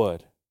dry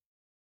wood.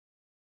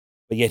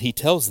 But yet he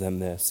tells them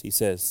this. He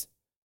says,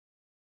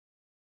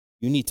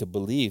 you need to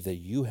believe that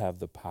you have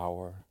the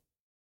power.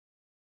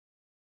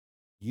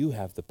 You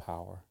have the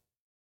power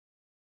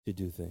to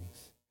do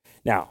things.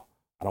 Now,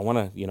 I don't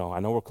want to, I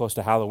know we're close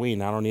to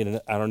Halloween. I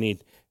don't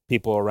need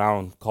people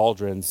around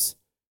cauldrons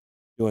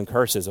doing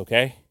curses,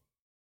 okay?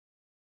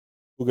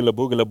 Boogala,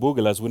 boogala,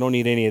 boogalas. We don't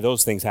need any of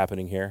those things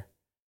happening here,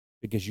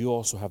 because you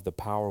also have the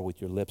power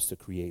with your lips to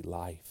create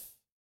life.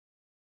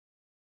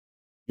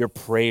 Your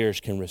prayers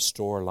can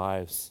restore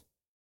lives.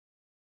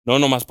 No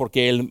nomás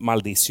porque él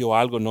maldició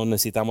algo, no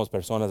necesitamos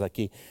personas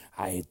aquí.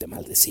 Ay, te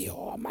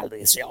maldició,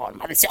 maldición,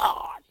 maldición.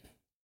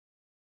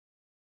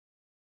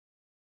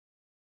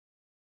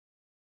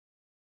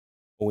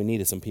 What we need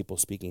is some people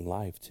speaking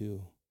life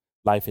too.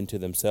 Life into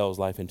themselves,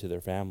 life into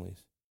their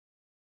families.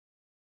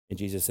 And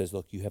Jesus says,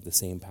 look, you have the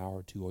same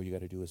power too. All you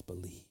got to do is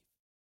believe.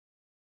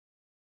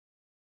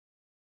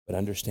 But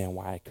understand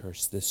why I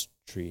cursed this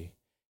tree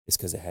is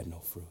because it had no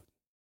fruit.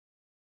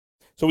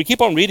 So we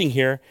keep on reading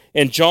here.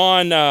 And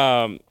John,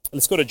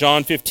 let's go to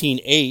John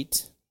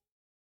 15:8.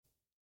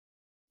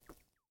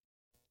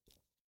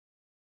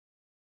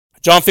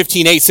 John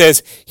 15:8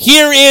 says,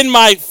 herein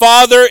my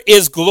Father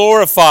is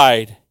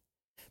glorified,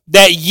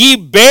 that ye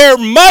bear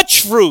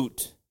much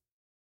fruit.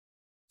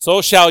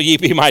 So shall ye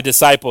be my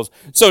disciples.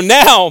 So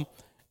now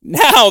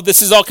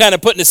this is all kind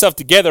of putting itself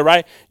together,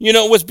 right?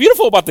 What's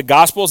beautiful about the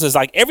Gospels is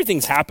like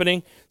everything's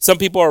happening. Some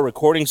people are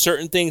recording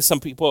certain things. Some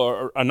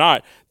people are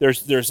not.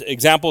 There's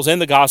examples in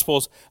the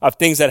Gospels of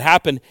things that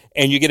happen,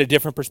 and you get a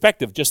different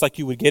perspective, just like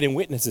you would get in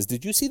Witnesses.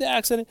 Did you see the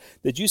accident?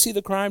 Did you see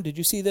the crime? Did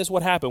you see this?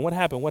 What happened? What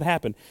happened? What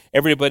happened?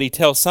 Everybody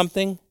tells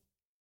something,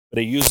 but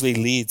it usually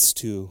leads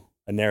to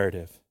a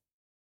narrative.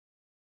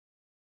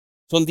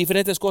 Son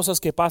diferentes cosas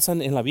que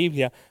pasan en la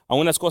Biblia,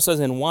 algunas cosas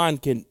en Juan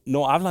que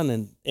no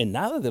hablan en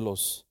nada de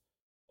los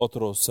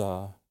otros,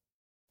 how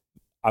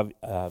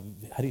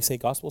do you say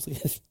Gospels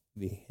again?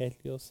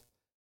 Evangelios.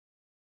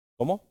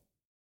 ¿Cómo?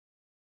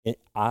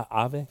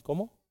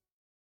 ¿Cómo?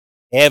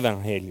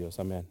 Evangelios,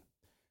 amén.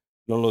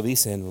 No lo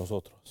dicen los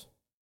otros.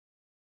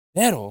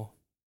 Pero,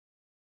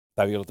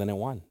 todavía lo tiene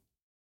Juan.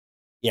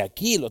 Y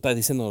aquí lo está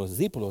diciendo los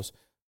discípulos.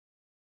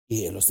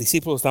 Y los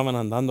discípulos estaban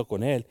andando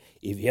con él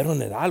y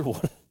vieron el árbol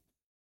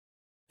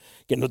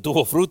que no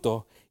tuvo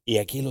fruto, y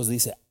aquí los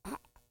dice,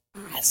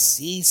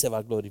 así se va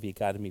a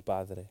glorificar mi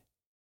Padre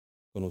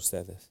con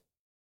ustedes,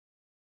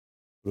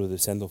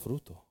 produciendo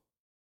fruto,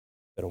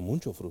 pero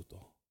mucho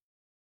fruto.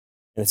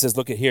 And it says,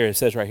 look at here, it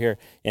says right here,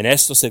 en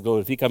esto se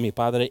glorifica mi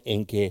Padre,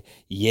 en que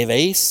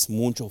llevéis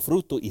mucho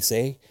fruto y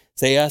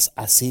seas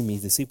así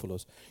mis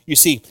discípulos. You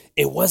see,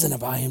 it wasn't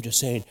about him just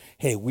saying,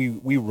 hey,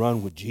 we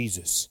run with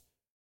Jesus,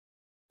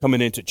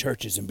 coming into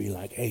churches and being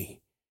like, hey,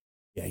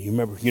 yeah, you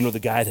remember, the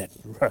guy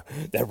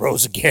that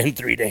rose again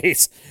 3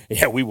 days?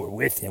 Yeah, we were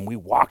with him. We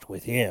walked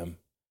with him.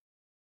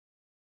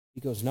 He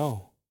goes,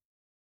 no.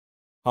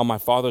 How my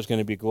Father's going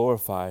to be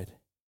glorified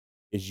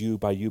is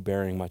by you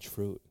bearing much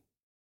fruit.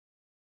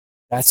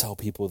 That's how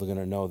people are going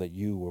to know that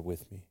you were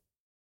with me.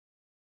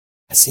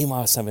 Así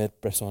vas a ver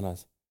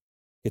personas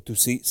que tú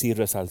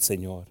sirves al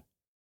Señor,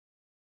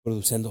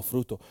 produciendo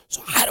fruto.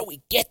 So how do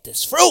we get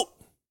this fruit?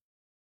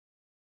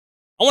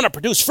 I want to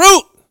produce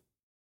fruit.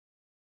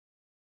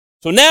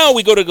 So now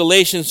we go to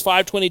Galatians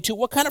 5:22.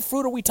 What kind of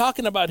fruit are we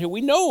talking about here?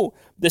 We know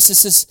this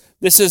is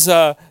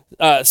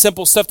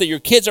simple stuff that your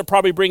kids are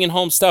probably bringing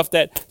home, stuff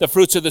that the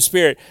fruits of the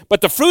Spirit.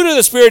 But the fruit of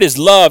the Spirit is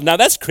love. Now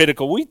that's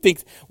critical. We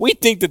think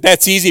that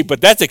that's easy,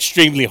 but that's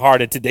extremely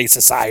hard in today's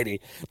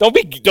society. Don't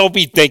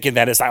be thinking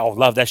that it's like, oh,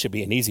 love, that should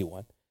be an easy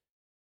one.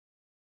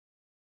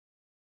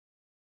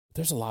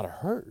 There's a lot of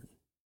hurt.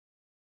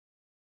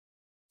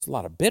 There's a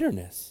lot of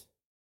bitterness.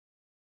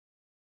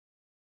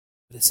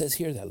 But it says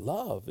here that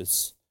love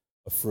is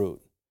a fruit.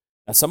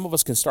 Now, some of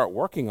us can start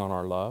working on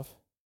our love,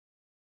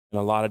 in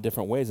a lot of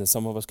different ways, and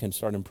some of us can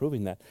start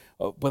improving that.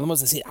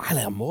 Podemos decir, el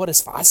amor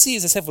es fácil,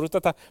 ese fruto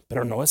está,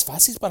 pero no es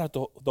fácil para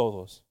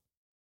todos.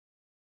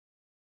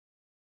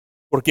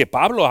 Porque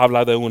Pablo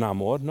habla de un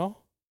amor,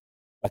 ¿no?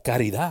 La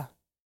caridad.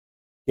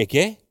 ¿Que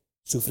qué?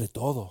 Sufre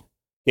todo.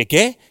 ¿Que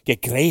qué? Que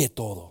cree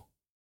todo.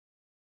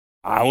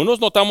 A unos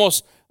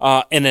notamos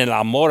en el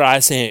amor a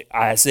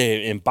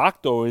ese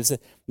impacto,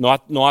 no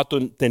ha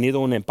tenido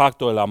un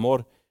impacto el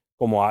amor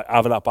como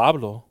habla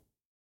Pablo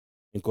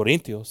en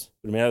Corintios,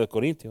 1 de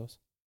Corintios.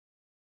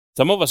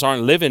 Some of us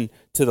aren't living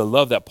to the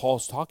love that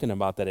Paul's talking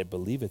about, that it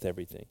believeth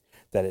everything,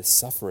 that it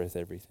suffereth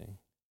everything.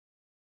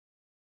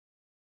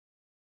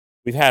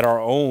 We've had our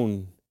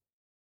own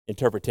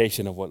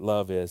interpretation of what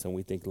love is, and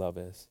we think love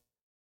is.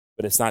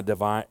 But it's not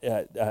divine.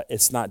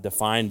 It's not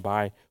defined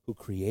by who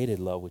created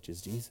love, which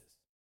is Jesus.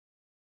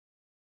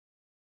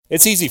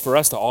 It's easy for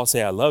us to all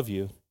say, I love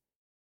you,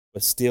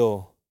 but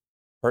still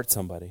hurt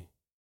somebody.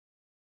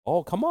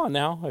 Oh, come on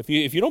now. If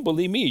you don't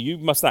believe me, you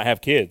must not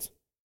have kids.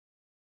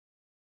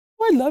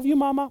 Oh, I love you,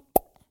 Mama.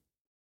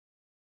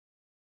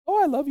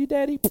 Oh, I love you,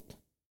 Daddy.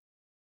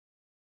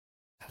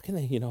 How can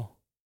they,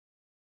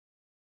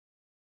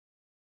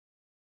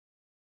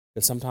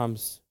 Because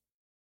sometimes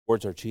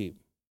words are cheap.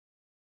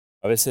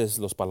 A veces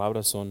las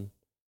palabras son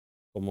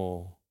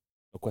como,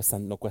 no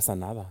cuestan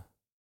nada.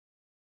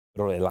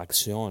 Pero la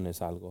acción es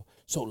algo.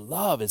 So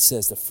love, it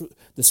says,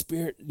 the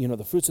Spirit,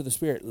 the fruits of the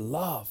Spirit,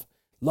 love.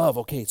 Love,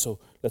 okay, so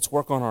let's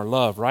work on our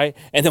love, right?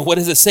 And then what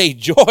does it say?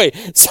 Joy.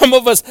 Some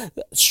of us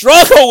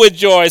struggle with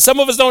joy.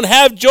 Some of us don't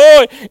have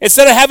joy.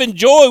 Instead of having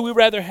joy, we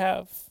rather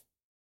have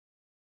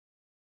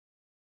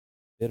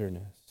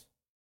bitterness.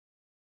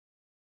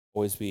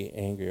 Always be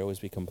angry, always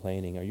be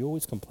complaining. Are you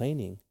always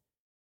complaining?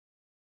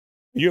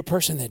 Are you a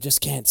person that just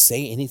can't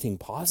say anything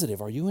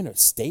positive? Are you in a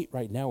state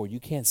right now where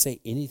you can't say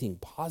anything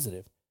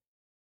positive?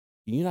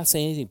 Can you not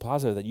say anything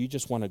positive, that you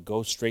just want to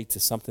go straight to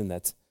something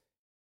that's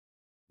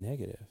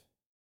negative?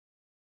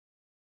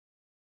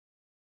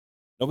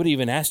 Nobody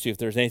even asked you if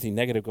there's anything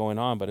negative going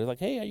on, but it's like,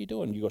 hey, how you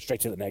doing? You go straight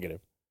to the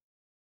negative.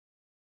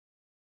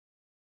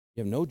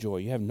 You have no joy.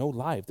 You have no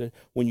life.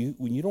 When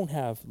you don't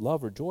have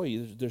love or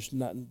joy, there's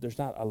not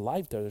a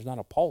life there. There's not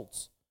a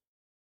pulse.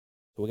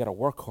 So we got to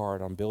work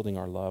hard on building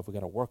our love. We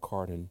got to work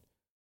hard in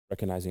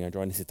recognizing our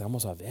joy.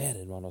 Necesitamos ver,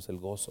 hermanos, el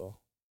gozo.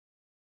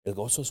 El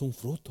gozo es un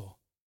fruto.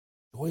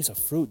 Joy is a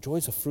fruit. Joy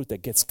is a fruit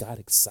that gets God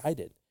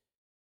excited.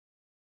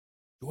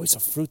 Joy is a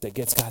fruit that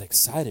gets God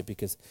excited,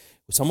 because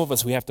some of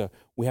us we have to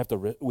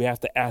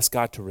ask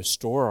God to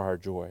restore our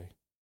joy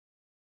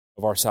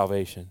of our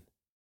salvation,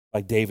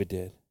 like David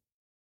did.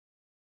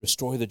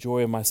 Restore the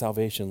joy of my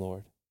salvation,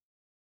 Lord.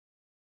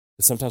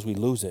 Because sometimes we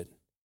lose it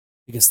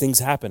because things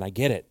happen. I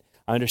get it.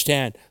 I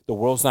understand the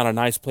world's not a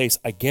nice place.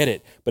 I get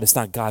it, but it's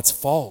not God's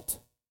fault.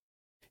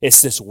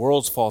 It's this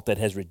world's fault that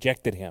has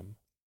rejected him.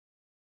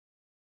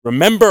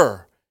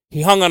 Remember,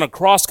 he hung on a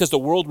cross because the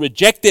world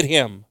rejected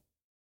him.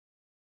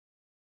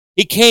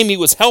 He came, he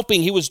was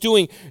helping, he was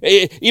doing,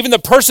 even the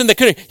person that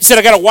couldn't, he said,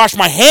 I got to wash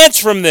my hands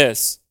from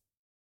this.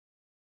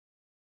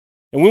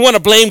 And we want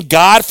to blame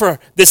God for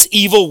this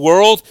evil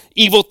world,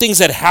 evil things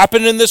that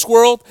happen in this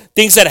world,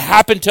 things that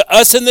happen to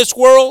us in this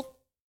world.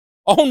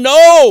 Oh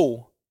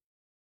no!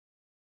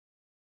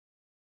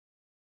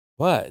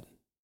 But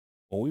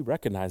when we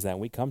recognize that and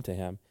we come to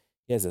him,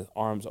 he has his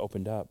arms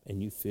opened up,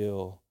 and you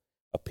feel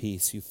a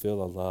peace, you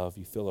feel a love,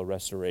 you feel a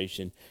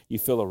restoration, you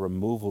feel a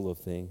removal of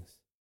things.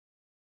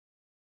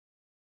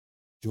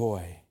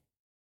 Joy.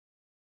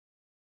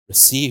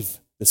 Receive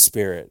the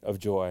spirit of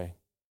joy.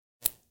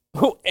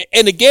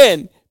 And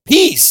again,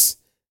 peace.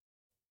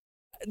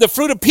 The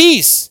fruit of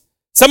peace.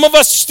 Some of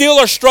us still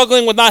are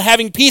struggling with not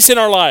having peace in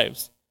our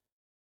lives.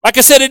 Like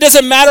I said, it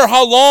doesn't matter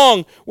how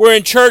long we're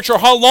in church or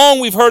how long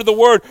we've heard the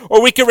word,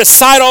 or we can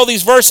recite all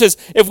these verses.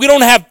 If we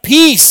don't have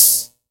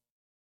peace,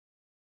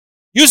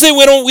 usually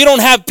we don't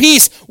have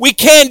peace. We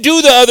can't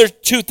do the other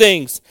two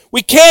things.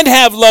 We can't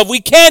have love. We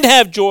can't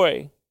have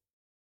joy.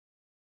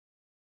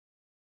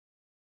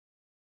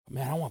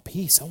 Man, I want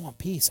peace. I want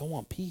peace. I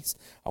want peace.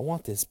 I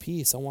want this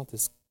peace. I want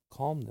this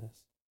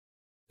calmness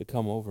to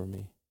come over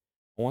me.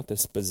 I want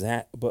this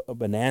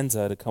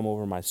bonanza to come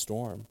over my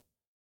storm.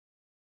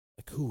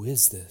 Like, who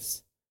is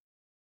this?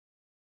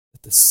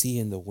 Let the sea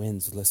and the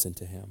winds listen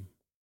to him.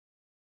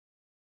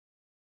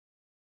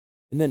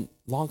 And then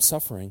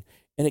long-suffering.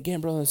 And again,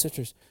 brothers and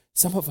sisters,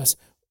 some of us,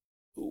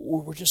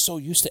 we're just so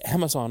used to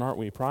Amazon, aren't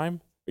we?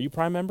 Prime? Are you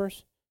Prime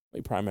members? How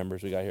many Prime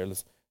members we got here?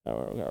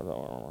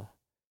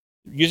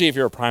 Usually if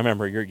you're a Prime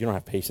member, you don't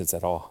have patience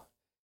at all.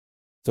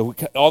 So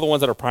all the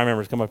ones that are Prime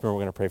members, come up here and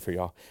we're going to pray for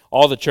y'all.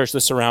 All the church,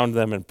 let's surround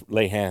them and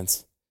lay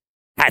hands.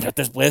 Ay, no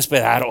te puedes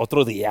esperar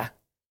otro día.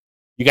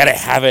 You got to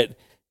have it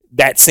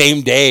that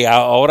same day.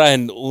 Ahora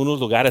en unos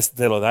lugares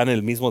te lo dan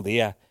el mismo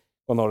día.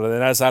 Cuando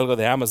ordenas algo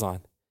de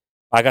Amazon.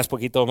 Pagas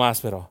poquito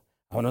más, pero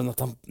ahora no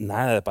están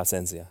nada de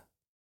paciencia.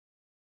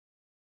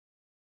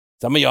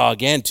 Some of y'all,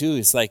 again, too,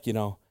 it's like,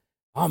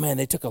 oh, man,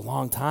 they took a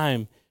long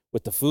time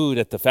with the food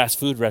at the fast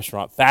food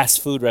restaurant,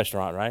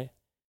 right?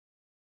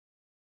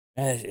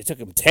 And it took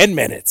them 10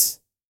 minutes.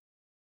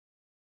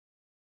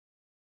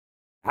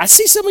 I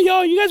see some of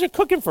y'all, you guys are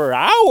cooking for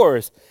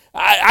hours.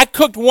 I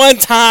cooked one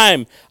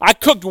time.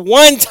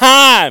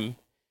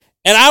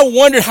 And I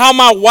wondered how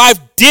my wife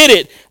did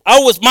it.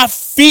 My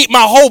feet,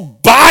 my whole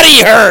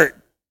body hurt.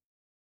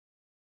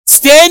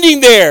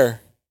 Standing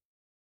there.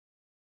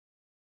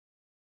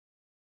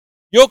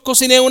 Yo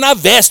cociné una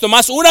vez,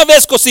 nomás una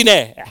vez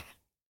cociné.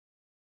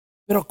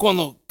 Pero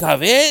cuando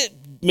acabé,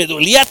 me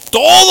dolía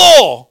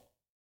todo.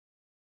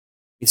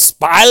 Mi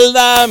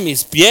espalda,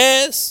 mis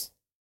pies.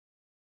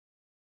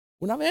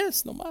 Una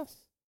vez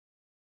nomás.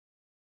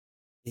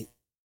 Y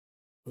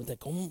pregunté,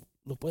 ¿cómo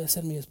lo puede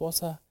hacer mi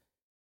esposa?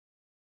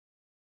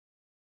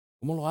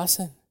 ¿Cómo lo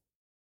hacen?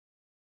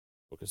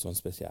 Porque son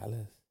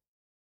especiales.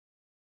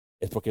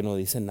 Es porque no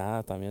dicen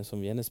nada, también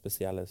son bien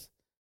especiales.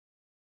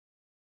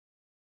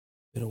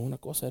 Pero una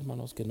cosa,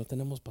 hermanos, que no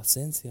tenemos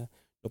paciencia,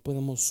 no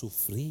podemos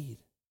sufrir.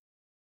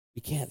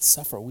 We can't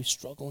suffer. We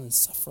struggle in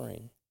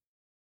suffering.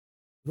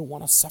 We don't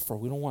want to suffer.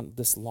 We don't want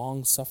this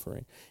long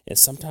suffering. And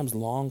sometimes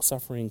long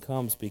suffering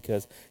comes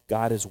because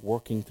God is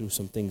working through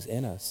some things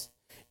in us.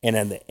 And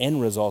then the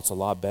end result's a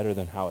lot better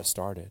than how it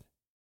started.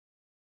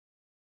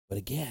 But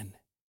again,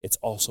 it's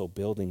also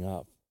building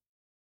up.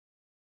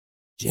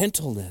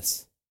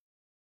 Gentleness.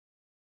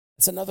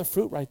 That's another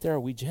fruit right there. Are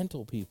we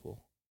gentle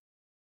people?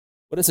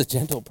 What is a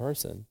gentle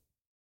person?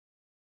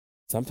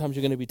 Sometimes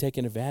you're going to be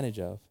taken advantage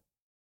of.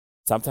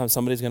 Sometimes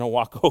somebody's going to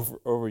walk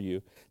over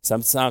you.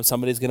 Sometimes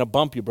somebody's going to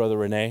bump you, Brother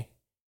Renee.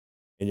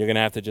 And you're going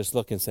to have to just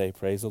look and say,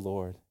 praise the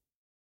Lord.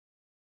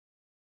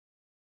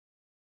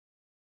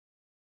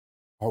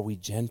 Are we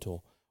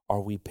gentle? Are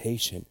we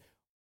patient?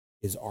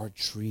 Is our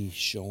tree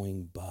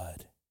showing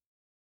bud?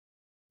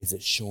 Is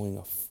it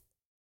showing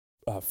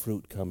a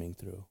fruit coming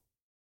through?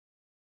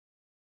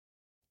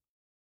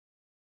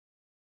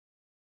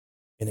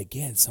 And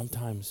again,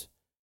 sometimes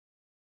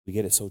we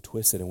get it so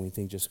twisted and we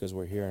think just because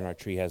we're here and our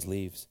tree has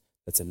leaves,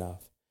 that's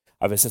enough.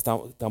 A veces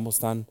estamos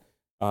tan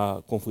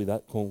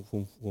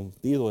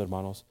confundidos,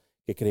 hermanos,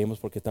 que creemos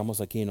porque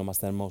estamos aquí y nomás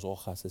tenemos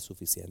hojas es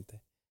suficiente.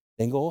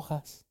 Tengo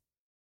hojas,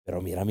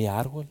 pero mira mi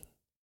árbol.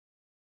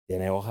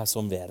 Tiene hojas,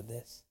 son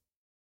verdes.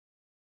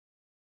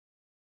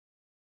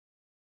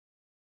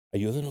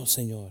 Ayúdanos,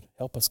 Señor.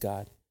 Help us,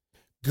 God.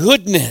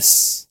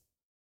 Goodness.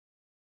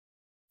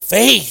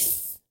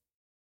 Faith.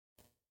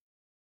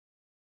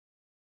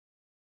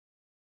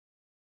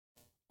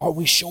 Are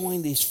we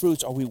showing these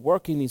fruits? Are we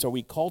working these? Are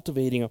we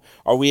cultivating them?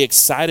 Are we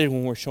excited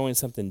when we're showing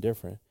something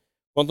different?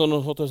 Cuando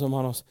nosotros,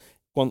 hermanos,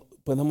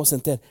 podemos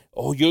entender,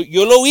 oh,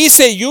 yo lo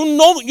hice, yo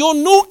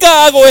nunca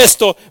hago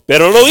esto,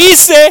 pero lo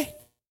hice.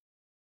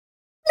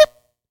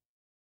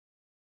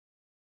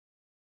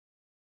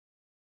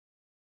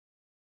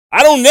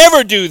 I don't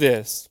never do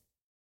this.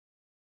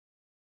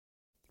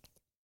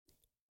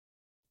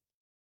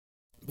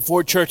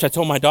 Before church, I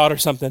told my daughter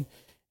something,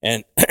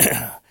 and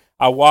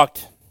I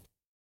walked,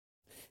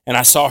 and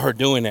I saw her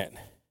doing it.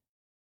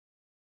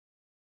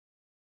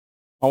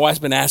 My wife's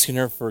been asking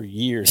her for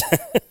years.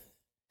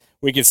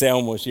 We could say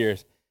almost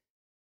years.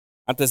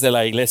 Antes de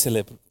la iglesia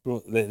le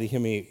dije a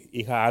mi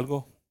hija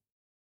algo.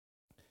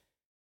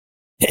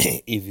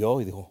 Y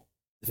vio y dijo,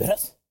 ¿de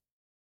veras?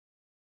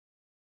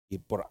 Y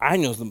por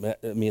años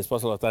mi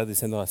esposa lo estaba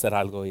diciendo hacer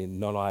algo y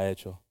no lo ha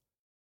hecho.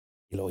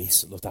 Y lo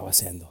hizo, lo estaba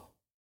haciendo.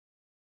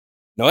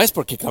 No es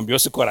porque cambió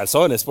su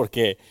corazón, es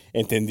porque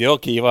entendió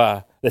que iba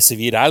a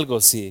recibir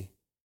algo si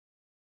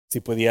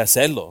podía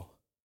hacerlo.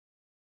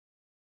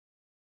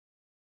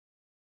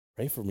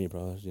 Pray for me,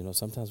 brothers. You know,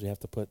 sometimes we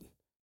have to put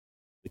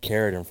the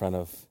carrot in front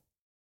of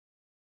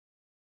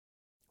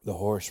the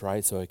horse,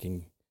 right? So it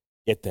can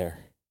get there.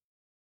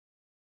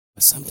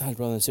 But sometimes,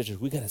 brothers and sisters,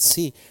 we got to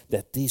see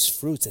that these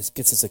fruits, it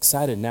gets us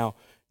excited. Now,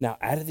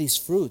 out of these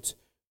fruits,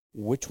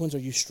 which ones are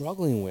you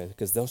struggling with?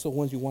 Because those are the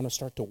ones you want to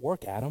start to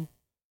work at them.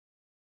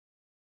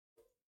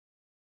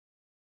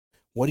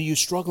 What are you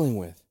struggling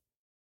with?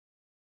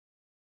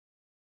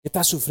 ¿Qué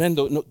estás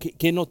sufriendo?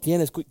 ¿Qué no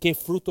tienes? ¿Qué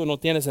fruto no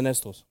tienes en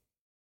estos?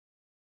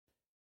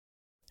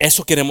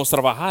 Eso queremos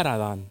trabajar,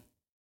 Adán.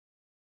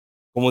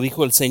 Como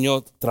dijo el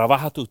Señor,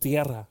 trabaja tu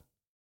tierra.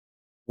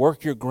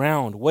 Work your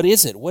ground. What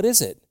is it? What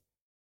is it?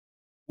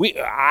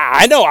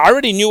 I know, I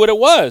already knew what it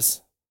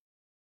was.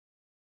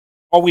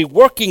 Are we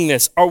working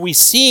this? Are we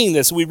seeing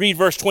this? We read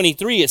verse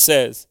 23, it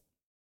says.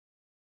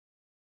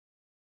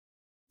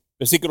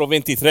 Versículo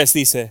 23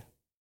 dice.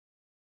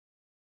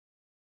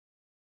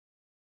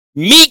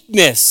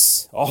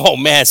 Meekness. Oh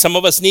man, some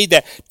of us need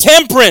that.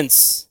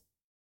 Temperance.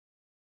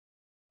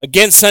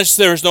 Against such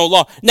there is no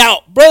law.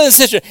 Now, brothers and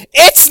sisters,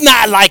 it's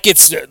not like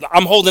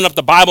I'm holding up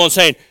the Bible and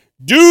saying,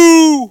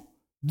 do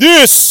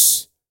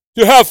this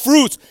to have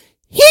fruits.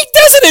 He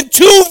does it in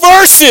 2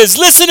 verses.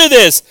 Listen to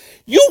this.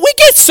 We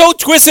get so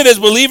twisted as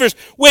believers.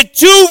 With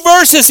 2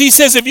 verses, he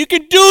says, if you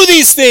can do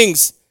these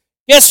things,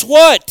 guess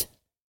what?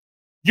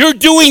 You're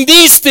doing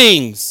these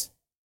things.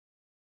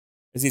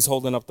 As he's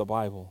holding up the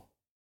Bible.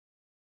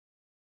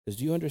 Because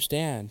do you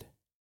understand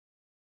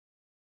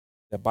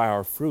that by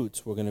our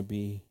fruits, we're going to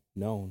be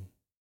known?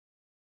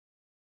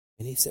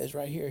 And he says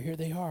right here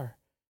they are.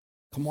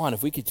 Come on,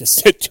 if we could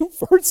just get 2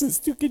 verses,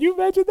 too. Can you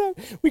imagine that?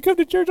 We come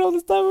to church all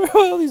this time, we have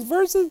all these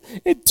verses,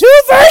 and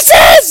 2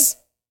 verses!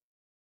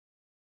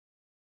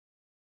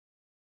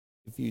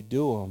 If you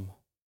do them,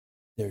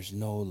 there's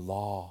no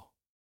law.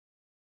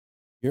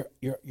 You're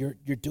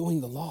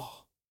doing the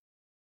law.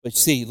 But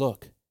see,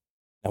 look,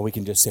 now we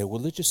can just say, well,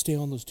 let's just stay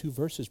on those 2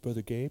 verses,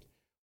 Brother Gabe.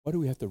 Why do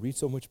we have to read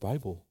so much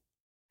Bible?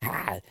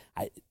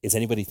 Is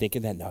anybody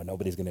thinking that? No,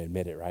 nobody's going to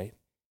admit it, right?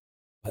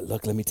 But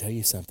look, let me tell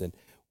you something.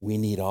 We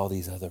need all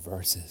these other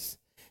verses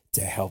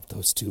to help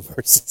those 2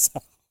 verses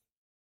out.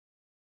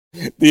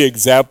 The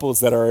examples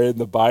that are in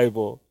the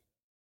Bible.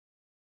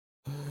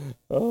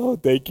 Oh,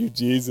 thank you,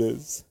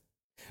 Jesus.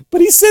 But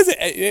he says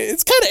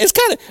it's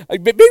kind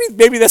of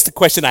maybe that's the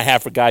question I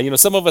have for God. You know,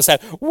 some of us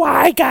have,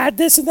 why God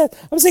this and that?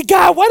 I'm saying,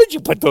 God, why did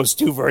you put those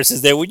 2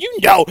 verses there when you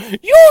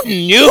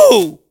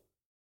knew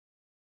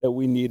that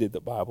we needed the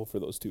Bible for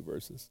those 2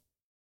 verses?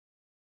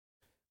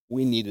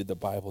 We needed the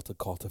Bible to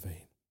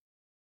cultivate.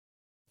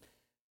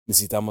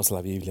 Necesitamos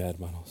la Biblia,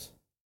 hermanos.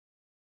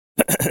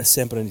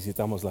 Siempre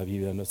necesitamos la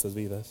Biblia en nuestras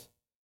vidas.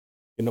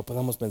 Que no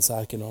podamos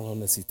pensar que no lo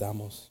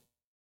necesitamos.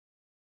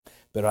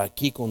 Pero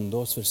aquí con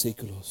 2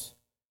 versículos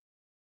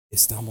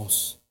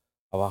estamos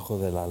abajo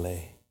de la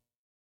ley.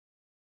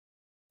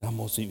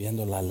 Estamos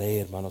viviendo la ley,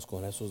 hermanos,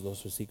 con esos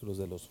 2 versículos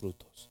de los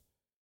frutos.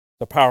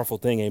 It's a powerful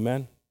thing,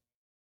 amen?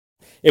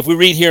 If we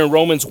read here in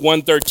Romans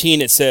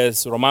 1:13, it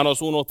says,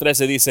 Romanos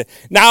 1:13 dice,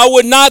 now I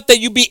would not that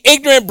you be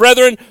ignorant,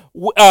 brethren,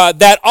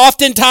 that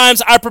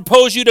oftentimes I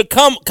propose you to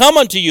come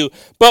unto you,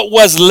 but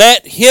was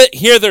let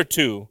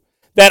hitherto,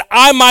 that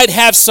I might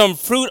have some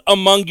fruit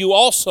among you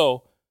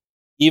also,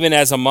 even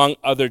as among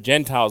other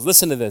Gentiles.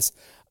 Listen to this.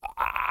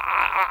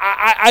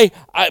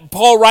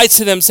 Paul writes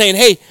to them saying,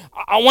 hey,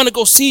 I want to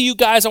go see you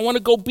guys. I want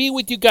to go be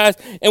with you guys.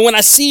 And when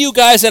I see you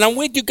guys and I'm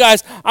with you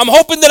guys, I'm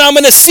hoping that I'm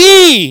going to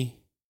see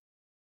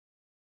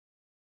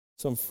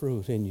some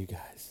fruit in you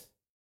guys.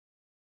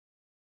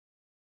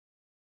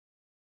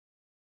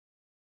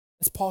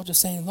 It's Paul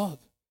just saying, look,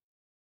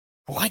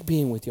 I like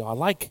being with you. I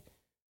like,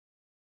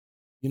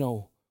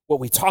 what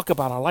we talk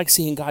about. I like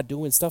seeing God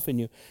doing stuff in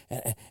you.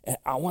 And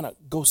I want to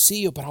go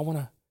see you, but I want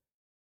to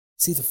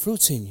see the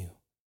fruits in you.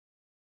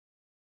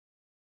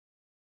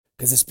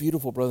 Because it's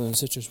beautiful, brothers and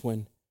sisters,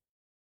 when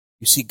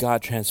you see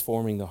God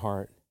transforming the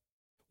heart,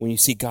 when you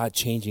see God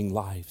changing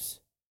lives.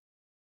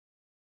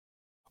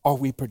 Are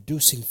we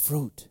producing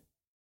fruit?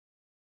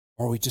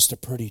 Or are we just a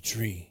pretty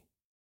tree?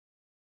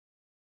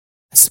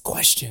 That's the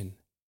question.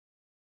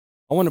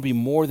 I want to be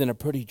more than a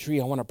pretty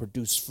tree. I want to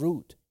produce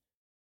fruit.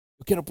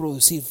 Yo quiero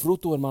producir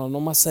fruto, hermano, no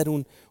más ser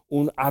un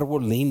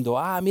árbol lindo.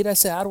 Mira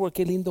ese árbol,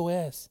 qué lindo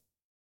es.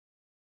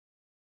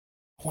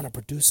 I want to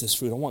produce this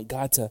fruit. I want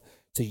God to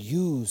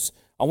use.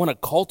 I want to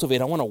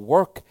cultivate. I want to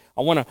work.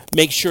 I want to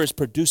make sure it's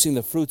producing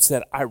the fruits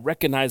that I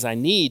recognize I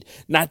need,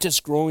 not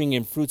just growing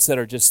in fruits that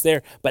are just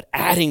there, but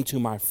adding to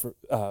my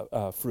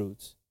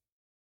fruits.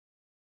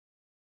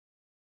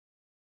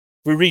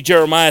 If we read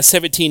Jeremiah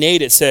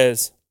 17:8, it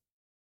says,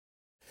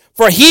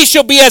 for he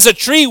shall be as a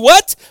tree,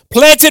 what?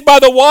 Planted by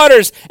the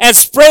waters, and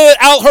spread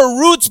out her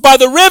roots by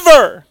the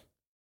river,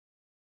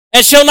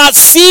 and shall not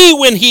see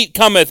when heat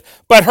cometh,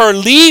 but her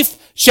leaf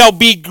shall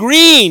be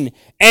green,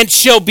 and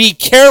shall be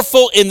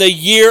careful in the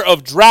year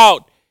of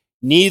drought,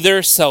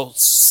 neither shall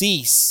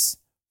cease.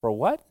 For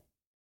what?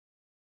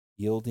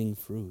 Yielding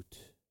fruit.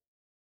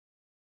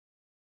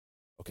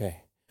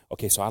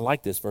 Okay, so I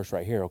like this verse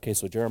right here. Okay,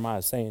 so Jeremiah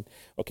is saying,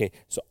 okay,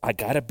 so I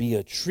got to be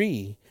a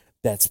tree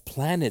that's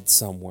planted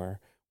somewhere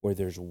where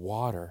there's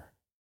water.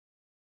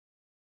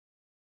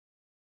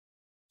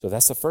 So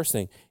that's the first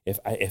thing. If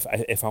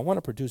I want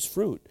to produce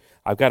fruit,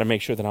 I've got to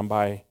make sure that I'm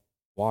by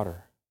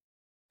water.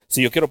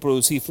 Si yo quiero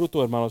producir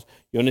fruto, hermanos,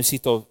 yo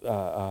necesito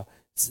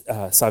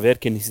saber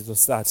que necesito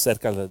estar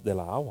cerca de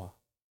la agua.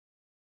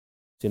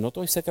 Si no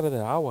estoy cerca de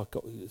la agua,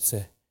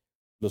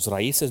 los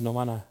raíces no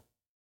van a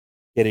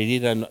querer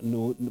ir,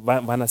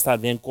 van a estar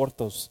bien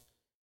cortos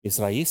mis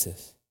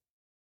raíces.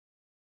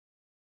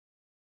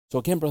 So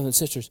again, brothers and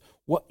sisters,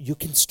 what you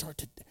can start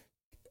to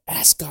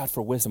ask God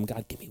for wisdom.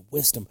 God, give me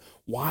wisdom.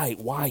 Why,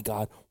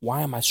 God?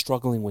 Why am I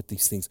struggling with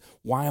these things?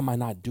 Why am I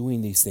not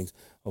doing these things?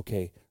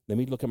 Okay, let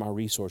me look at my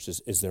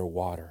resources. Is there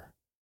water?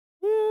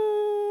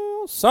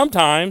 Well,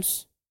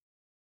 sometimes.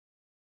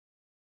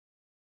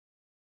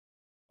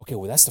 Okay,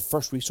 well, that's the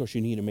first resource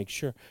you need to make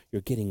sure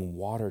you're getting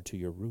water to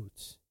your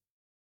roots.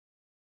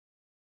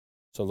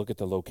 So look at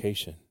the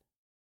location.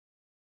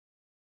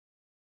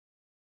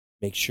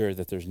 Make sure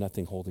that there's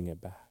nothing holding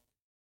it back,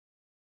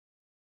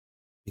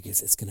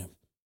 because it's going to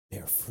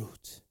bear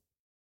fruit.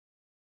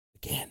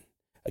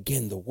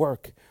 Again, the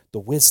work, the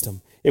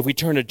wisdom. If we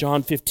turn to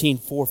John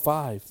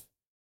 15:4-5,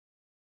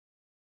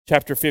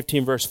 chapter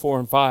 15, verse 4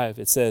 and 5,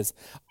 it says,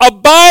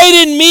 abide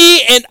in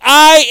me and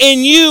I in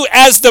you,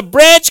 as the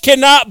branch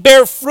cannot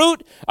bear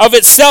fruit of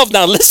itself.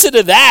 Now listen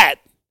to that.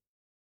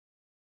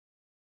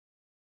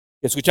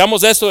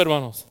 Escuchamos esto,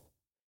 hermanos.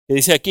 Que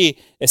dice aquí,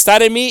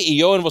 estar en mí y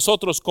yo en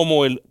vosotros,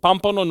 como el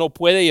pámpano no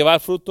puede llevar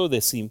fruto de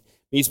sí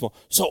mismo.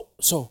 So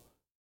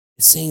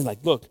it's saying,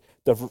 like, look,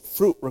 the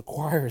fruit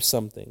requires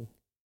something.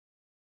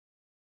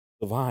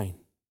 The vine.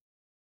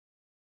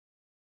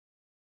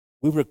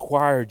 We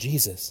require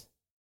Jesus.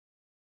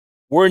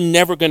 We're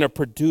never going to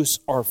produce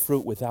our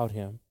fruit without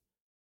him.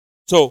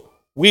 So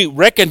we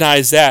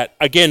recognize that.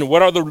 Again,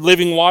 what are the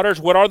living waters?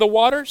 What are the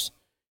waters?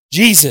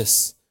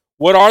 Jesus.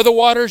 What are the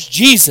waters?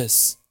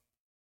 Jesus.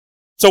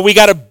 So we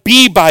got to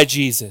be by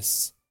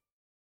Jesus.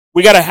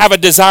 We got to have a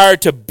desire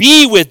to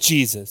be with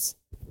Jesus.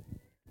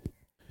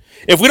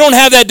 If we don't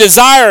have that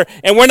desire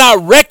and we're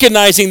not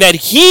recognizing that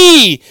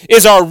he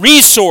is our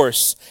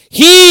resource,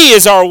 he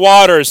is our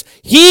waters,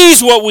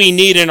 he's what we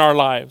need in our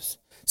lives.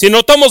 Si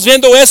no estamos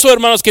viendo eso,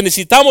 hermanos, que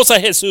necesitamos a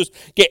Jesús,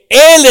 que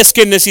él es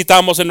que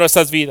necesitamos en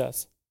nuestras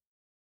vidas.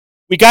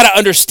 We got to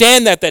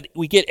understand that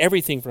we get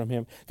everything from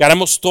him.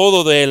 Ganamos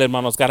todo de él,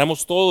 hermanos.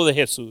 Ganamos todo de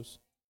Jesús.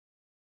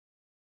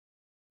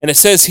 And it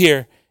says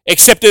here,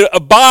 except to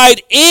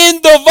abide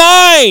in the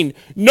vine,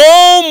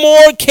 no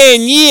more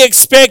can ye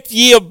expect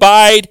ye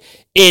abide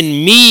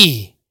in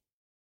me.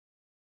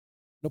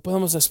 No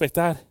podemos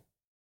expectar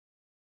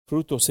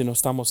frutos si no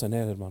estamos en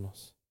él,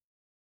 hermanos.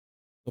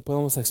 No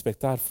podemos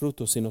expectar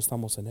frutos si no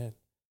estamos en él.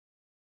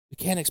 We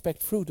can't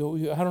expect fruit.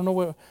 I don't know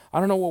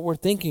what we're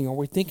thinking. Or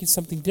we're thinking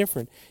something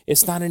different.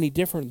 It's not any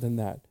different than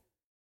that.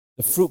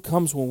 The fruit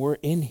comes when we're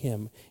in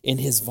him, in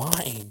his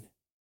vine.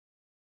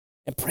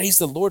 And praise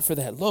the Lord for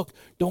that. Look,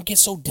 don't get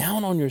so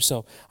down on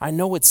yourself. I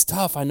know it's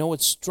tough. I know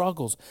it's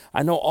struggles.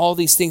 I know all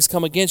these things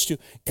come against you.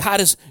 God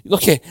is,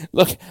 look,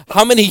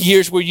 how many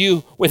years were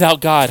you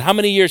without God? How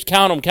many years?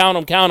 Count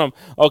them.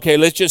 Okay,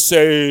 let's just say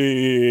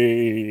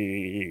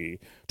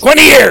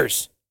 20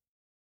 years.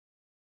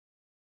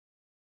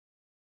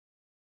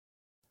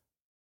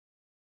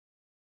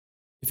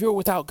 If you're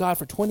without God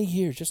for 20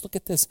 years, just look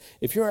at this.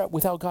 If you're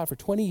without God for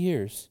 20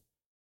 years,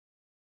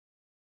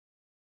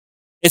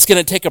 it's going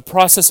to take a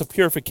process of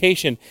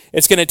purification.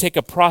 It's going to take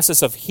a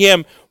process of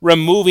him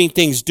removing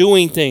things,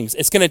 doing things.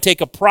 It's going to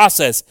take a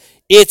process.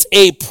 It's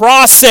a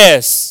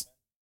process.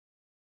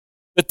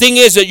 The thing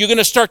is that you're going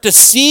to start to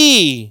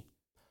see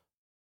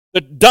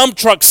the dump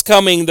trucks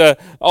coming,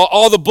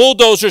 all the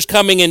bulldozers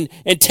coming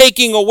and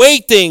taking away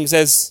things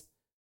as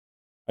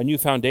a new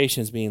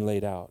foundation is being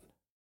laid out.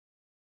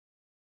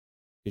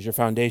 Because your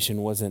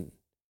foundation wasn't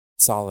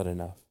solid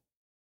enough.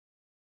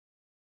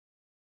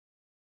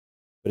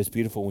 But it's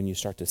beautiful when you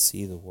start to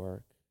see the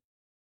work.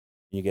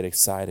 You get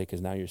excited because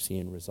now you're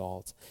seeing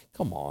results.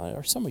 Come on,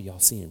 are some of y'all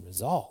seeing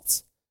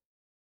results?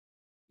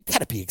 You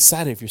got to be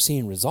excited if you're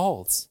seeing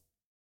results.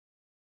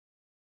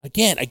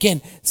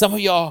 Again, some of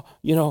y'all,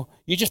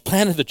 you just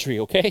planted the tree,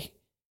 okay?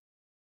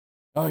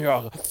 Oh, you're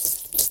all,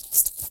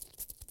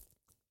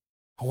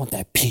 I want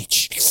that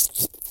peach,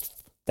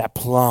 that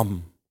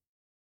plum.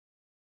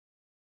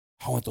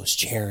 I want those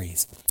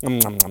cherries.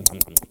 You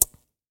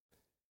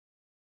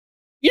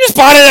just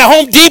bought it at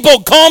Home Depot.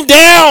 Calm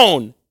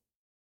down.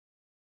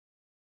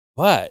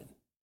 But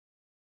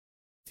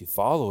if you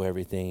follow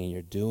everything and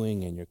you're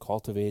doing and you're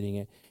cultivating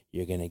it,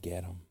 you're going to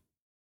get them.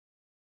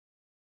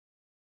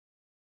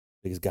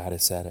 Because God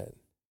has said it.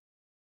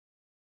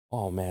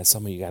 Oh, man,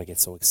 some of you got to get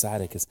so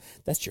excited because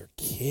that's your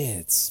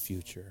kids'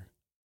 future.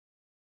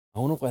 A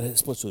uno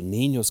es por sus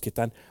niños que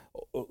están,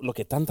 lo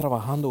que están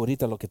trabajando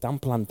ahorita, lo que están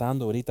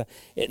plantando ahorita,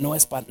 no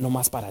es no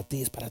más para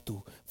ti, es para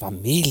tu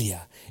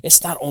familia.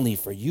 It's not only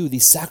for you.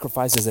 These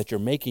sacrifices that you're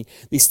making,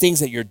 these things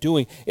that you're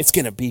doing, it's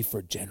going to be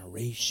for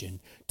generation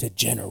to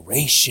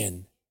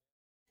generation.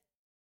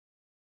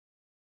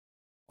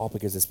 All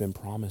because it's been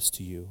promised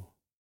to you.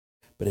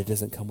 But it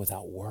doesn't come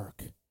without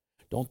work.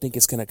 Don't think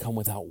it's going to come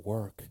without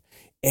work.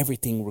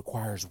 Everything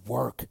requires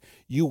work.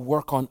 You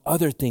work on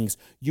other things.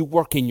 You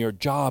work in your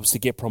jobs to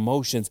get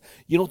promotions.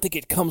 You don't think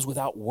it comes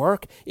without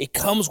work? It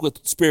comes with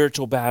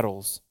spiritual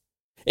battles.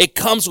 It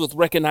comes with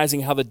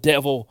recognizing how the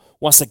devil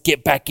wants to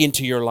get back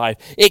into your life.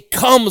 It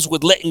comes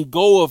with letting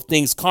go of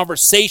things,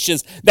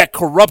 conversations that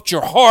corrupt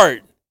your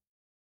heart.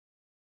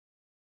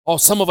 Oh,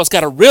 some of us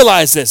got to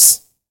realize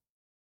this.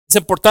 Es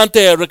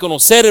importante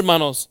reconocer,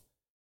 hermanos.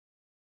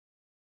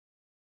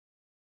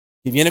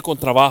 Y viene con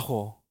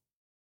trabajo.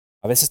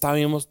 A veces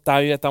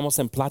todavía estamos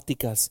en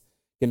pláticas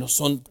que no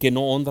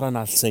honran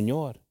al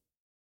Señor.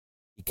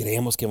 ¿Y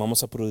creemos que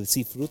vamos a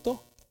producir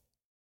fruto?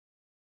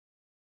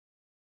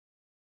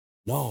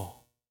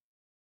 No.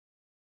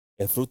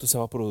 El fruto se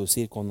va a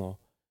producir cuando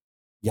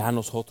ya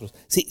nosotros.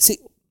 See,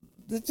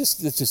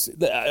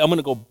 I'm going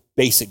to go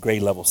basic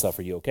grade level stuff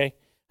for you, okay?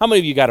 How many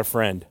of you got a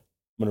friend?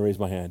 I'm going to raise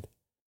my hand.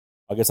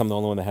 I guess I'm the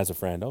only one that has a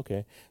friend.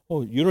 Okay.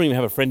 Oh, you don't even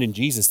have a friend in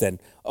Jesus then.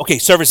 Okay,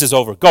 service is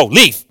over. Go,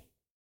 leave.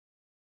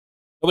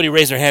 Nobody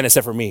raised their hand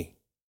except for me.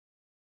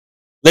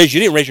 Liz, you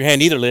didn't raise your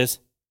hand either, Liz.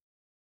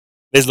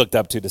 Liz looked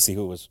up, too, to see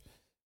who was.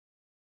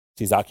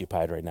 She's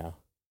occupied right now.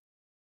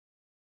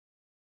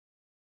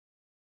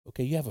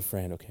 Okay, you have a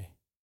friend, okay.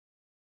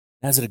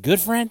 Now, is it a good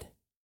friend?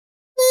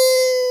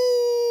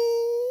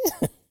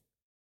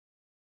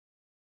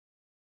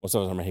 What's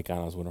up,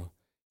 mexicanos? Bueno.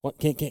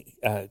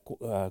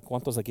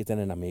 ¿Cuántos aquí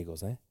tienen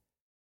amigos?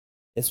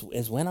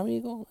 ¿Es buen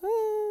amigo?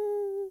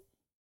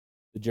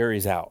 The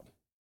jury's out.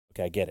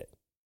 Okay, I get it.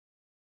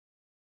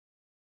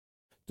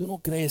 Tú no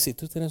crees, si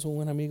tú tienes un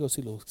buen amigo,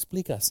 si lo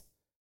explicas,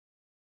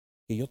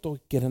 que yo estoy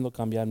queriendo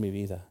cambiar mi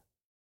vida.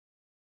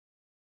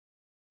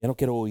 Ya no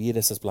quiero oír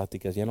esas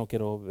pláticas, ya no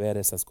quiero ver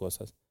esas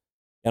cosas.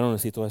 Ya no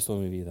necesito esto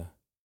en mi vida.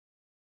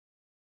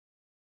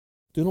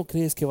 ¿Tú no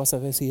crees que vas a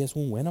ver si es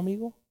un buen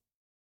amigo?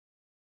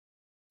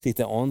 Si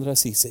te honra,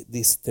 si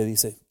te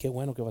dice, qué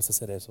bueno que vas a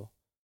hacer eso.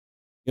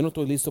 Yo no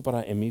estoy listo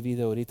para en mi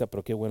vida ahorita,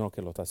 pero qué bueno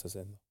que lo estás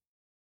haciendo.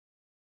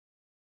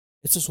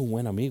 Eso es un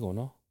buen amigo,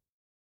 ¿no?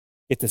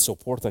 Que te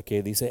soporta,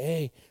 que dice,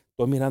 hey,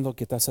 estoy mirando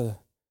que estás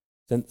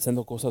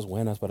haciendo cosas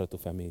buenas para tu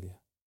familia.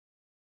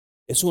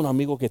 Es un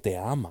amigo que te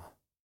ama.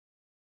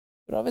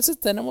 Pero a veces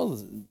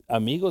tenemos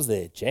amigos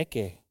de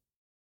cheque.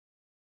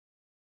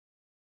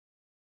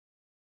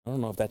 I don't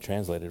know if that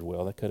translated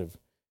well. That could have.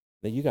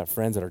 You got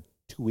friends that are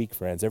 2-week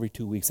friends. Every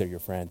 2 weeks they're your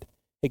friend.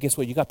 Hey, guess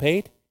what? You got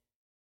paid?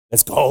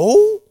 Let's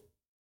go.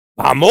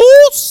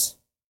 Vamos.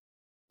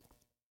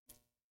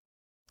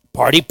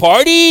 Party,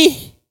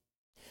 party.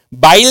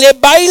 Baile,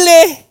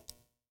 baile.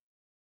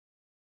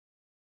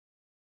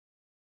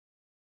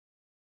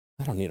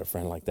 I don't need a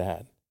friend like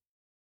that.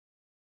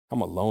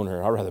 I'm a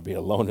loner. I'd rather be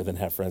a loner than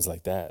have friends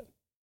like that.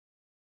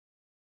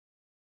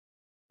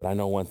 But I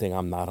know one thing,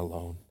 I'm not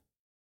alone.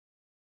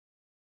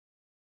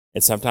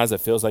 And sometimes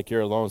it feels like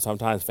you're alone.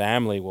 Sometimes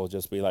family will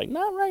just be like,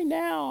 not right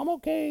now. I'm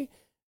okay.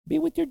 Be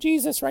with your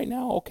Jesus right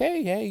now.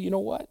 Okay, hey, you know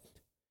what?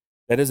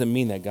 That doesn't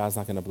mean that God's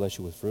not going to bless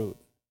you with fruit.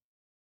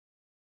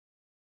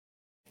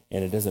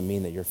 And it doesn't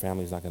mean that your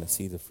family's not going to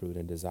see the fruit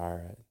and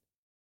desire it.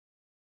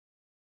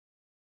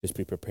 Just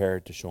be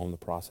prepared to show them the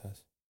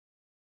process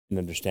and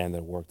understand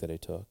the work that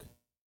it took.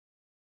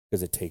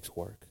 Because it takes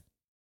work.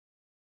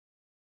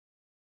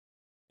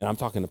 And I'm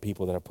talking to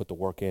people that have put the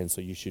work in,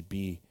 so you should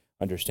be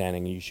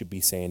understanding and you should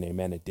be saying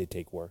amen. It did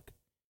take work.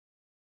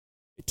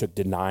 It took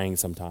denying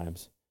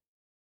sometimes.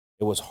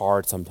 It was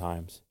hard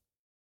sometimes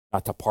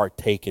not to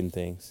partake in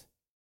things,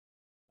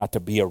 not to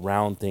be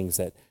around things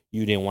that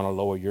you didn't want to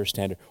lower your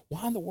standard.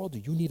 Why in the world do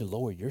you need to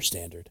lower your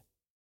standard?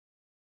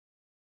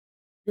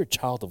 You're a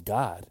child of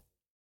God.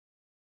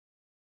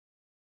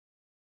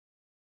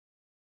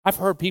 I've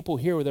heard people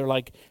here where they're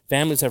like,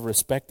 families have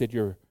respected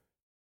your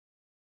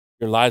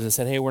lives and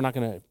said, hey, we're not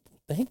going to,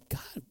 thank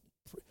God.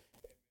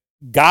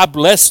 God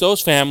bless those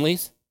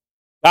families.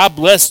 God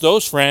bless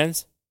those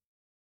friends.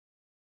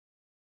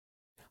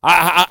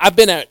 I've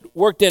been at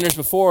work dinners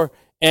before,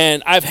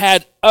 and I've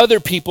had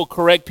other people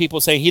correct people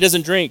saying, he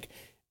doesn't drink.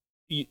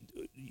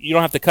 You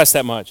don't have to cuss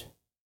that much.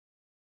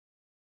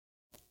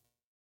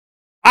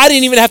 I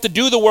didn't even have to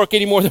do the work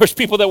anymore. There was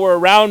people that were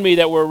around me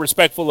that were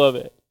respectful of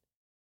it.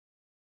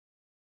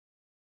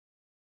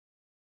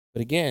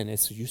 But again,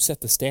 it's you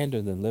set the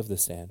standard and live the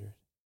standard.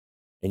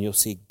 And you'll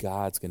see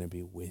God's going to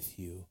be with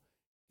you.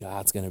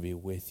 God's going to be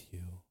with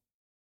you.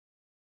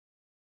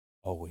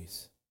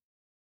 Always.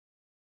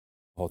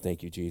 Oh,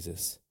 thank you,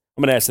 Jesus.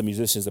 I'm going to ask the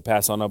musicians to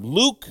pass on up.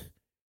 Luke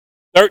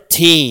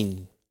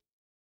 13.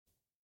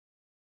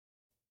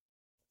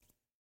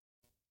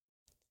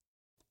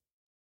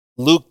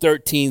 Luke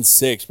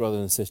 13:6,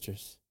 brothers and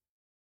sisters.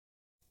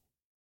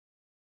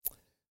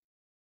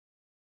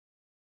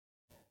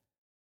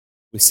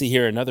 We see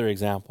here another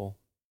example.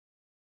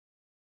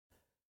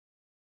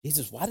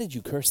 Jesus, why did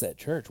you curse that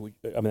church?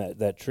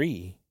 That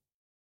tree.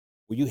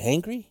 Were you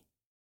hangry?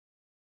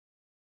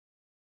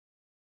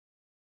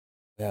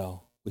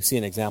 Well, we see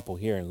an example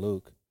here in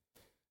Luke.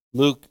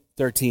 Luke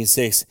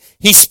 13:6.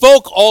 He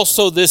spoke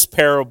also this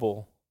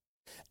parable.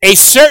 A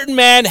certain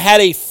man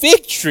had a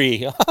fig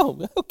tree.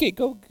 Oh, okay,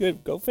 go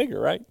figure,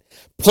 right?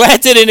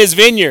 Planted in his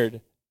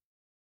vineyard.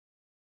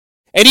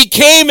 And he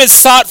came and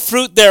sought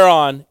fruit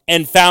thereon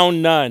and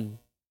found none.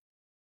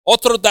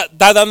 Otro da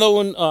dando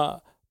un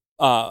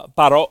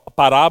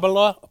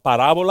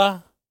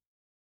parábola.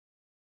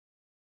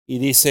 Y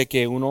dice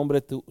que un hombre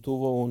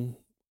tuvo un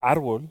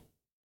árbol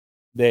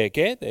de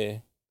 ¿qué?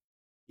 De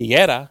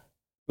higuera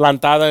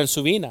plantada en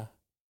su viña.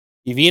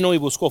 Y vino y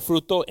buscó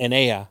fruto en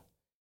ella.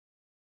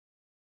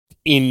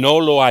 Y no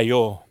lo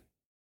halló.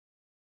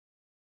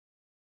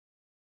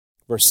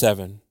 Verse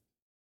 7.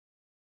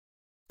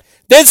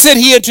 Then said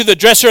he unto the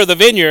dresser of the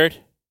vineyard,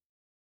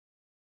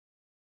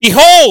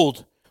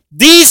 Behold,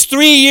 these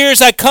 3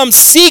 years I come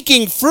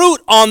seeking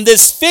fruit on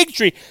this fig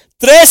tree.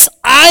 3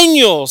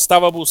 años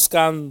estaba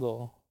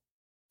buscando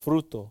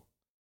fruto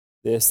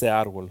de este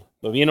árbol.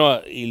 Lo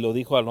vino y lo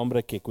dijo al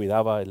hombre que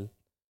cuidaba el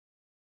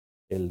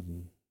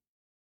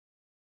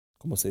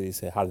 ¿cómo se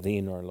dice?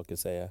 Jardín o lo que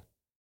sea.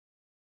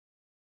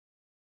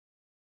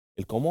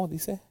 ¿El cómo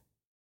dice?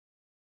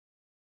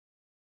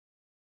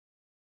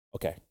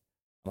 Okay.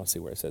 I don't see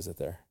where it says it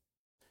there.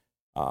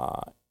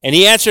 And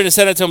he answered and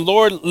said unto him,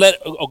 Lord,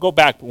 go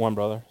back one,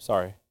 brother.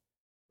 Sorry.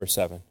 Verse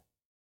 7.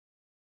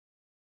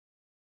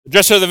 The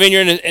dresser of the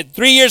vineyard, in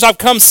 3 years I've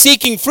come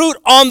seeking fruit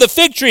on the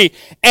fig tree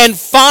and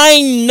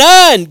find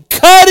none.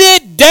 Cut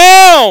it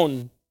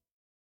down.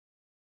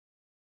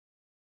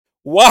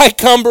 Why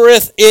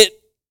cumbereth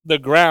it the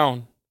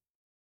ground?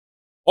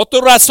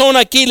 Otra razón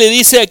aquí le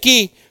dice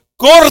aquí,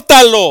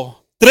 córtalo.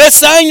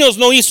 3 años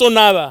no hizo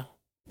nada.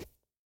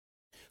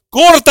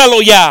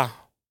 Córtalo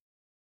ya.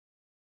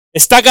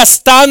 Está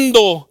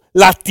gastando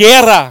la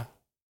tierra.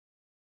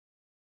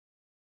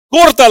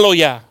 Córtalo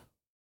ya.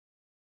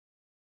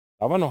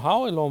 Estaba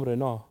enojado el hombre,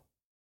 no.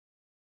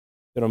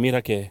 Pero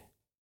mira que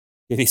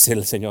dice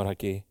el Señor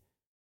aquí,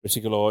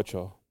 versículo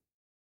 8.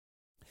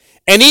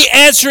 And he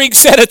answering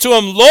said unto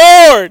him,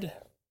 Lord,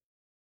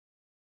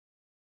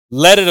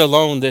 let it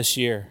alone this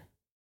year.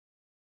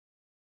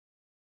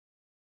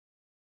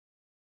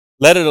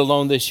 Let it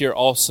alone this year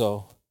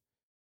also,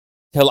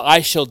 till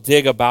I shall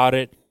dig about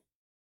it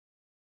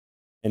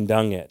and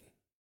dung it.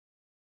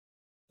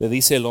 Le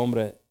dice el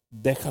hombre,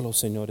 déjalo,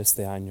 Señor,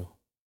 este año.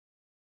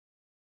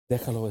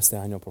 Déjalo este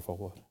año, por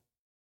favor.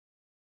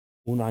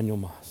 Un año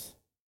más.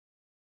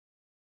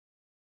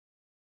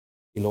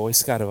 Y lo voy a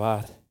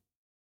escarbar.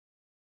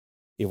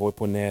 Y voy a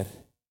poner, I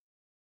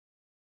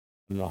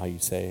don't know how you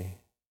say,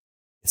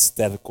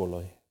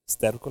 estércol.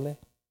 ¿Estércol?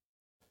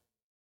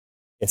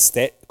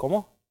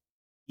 ¿Cómo?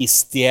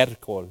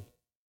 Estiércol.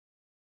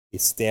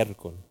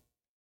 Estiércol.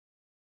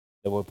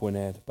 Le voy a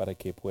poner para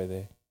que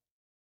puede,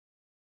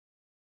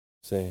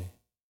 sí,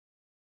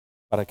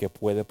 para que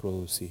puede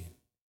producir.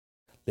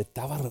 Le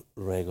estaba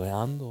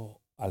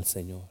rogando al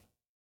Señor.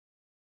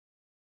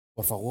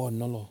 Por favor,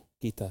 no lo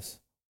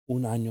quitas.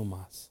 Un año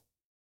más.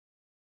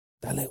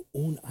 Dale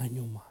un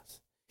año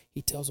más.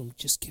 He tells him,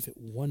 just give it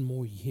one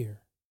more year.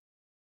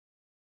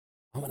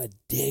 I'm going to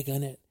dig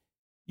on it.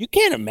 You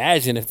can't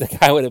imagine if the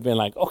guy would have been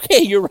like,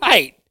 okay, you're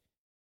right.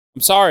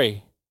 I'm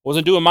sorry.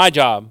 Wasn't doing my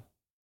job.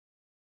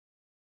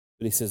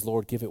 But he says,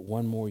 Lord, give it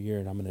one more year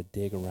and I'm going to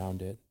dig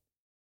around it.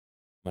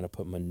 I'm going to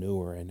put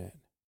manure in it.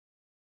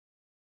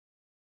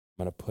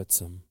 I'm going to put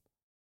some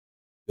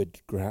good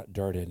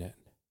dirt in it.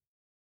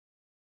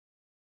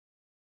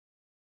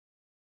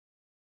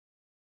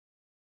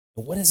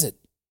 And what does it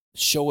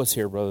show us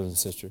here, brothers and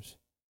sisters?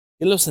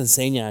 ¿Qué nos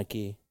enseña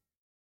aquí?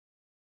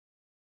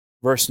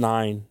 Verse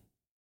 9.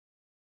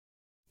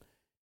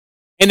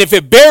 And if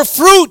it bear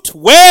fruit,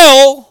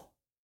 well.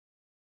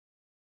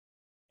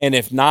 And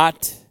if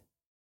not,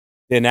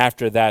 then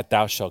after that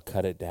thou shalt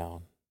cut it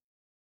down.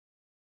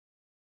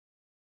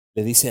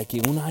 Le dice aquí,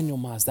 un año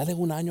más, dale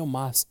un año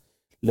más.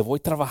 Le voy a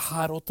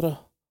trabajar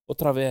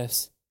otra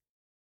vez.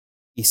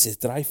 Y si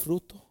trae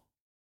fruto,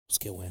 pues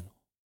qué bueno.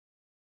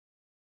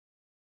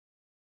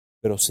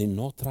 Pero si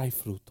no trae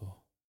fruto,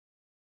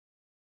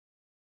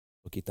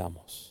 lo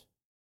quitamos.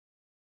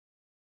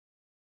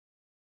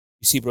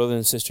 You see, brothers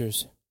and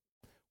sisters,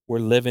 we're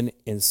living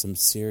in some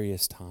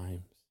serious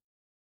times.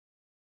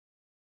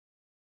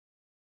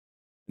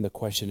 And the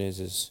question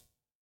is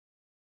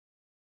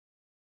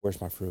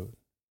where's my fruit?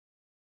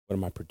 What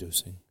am I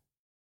producing?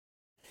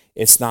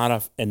 It's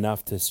not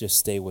enough to just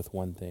stay with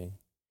one thing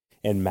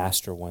and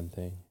master one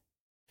thing.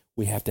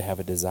 We have to have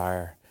a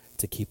desire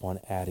to keep on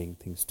adding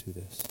things to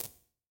this.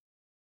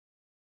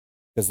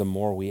 Because the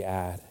more we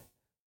add,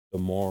 the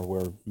more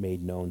we're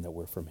made known that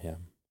we're from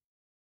Him.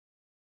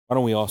 Why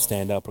don't we all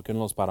stand up? ¿Por qué no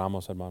nos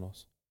paramos,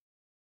 hermanos?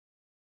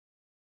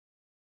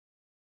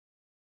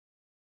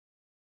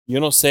 Yo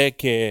no sé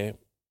qué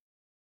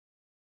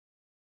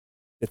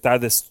está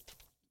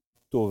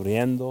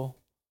destruyendo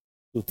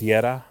tu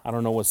tierra. I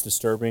don't know what's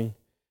disturbing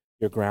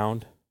your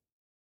ground.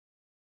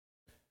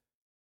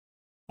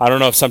 I don't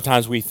know if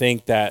sometimes we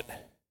think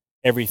that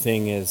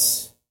everything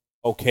is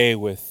okay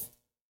with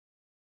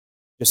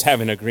just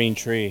having a green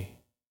tree.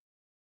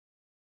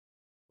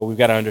 But we've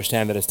got to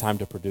understand that it's time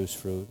to produce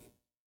fruit.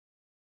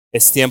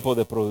 Es tiempo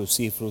de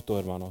producir fruto,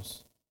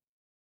 hermanos.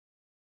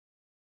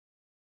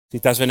 Si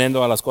estás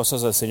veniendo a las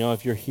cosas del Señor,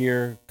 if you're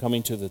here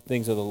coming to the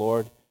things of the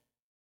Lord,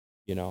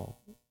 you know,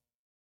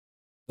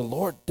 the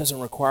Lord doesn't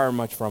require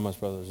much from us,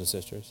 brothers and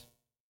sisters.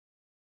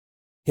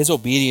 His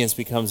obedience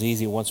becomes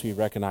easy once we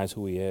recognize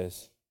who He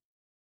is.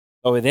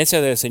 La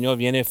obediencia del Señor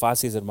viene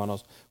fácil,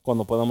 hermanos,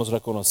 cuando podemos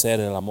reconocer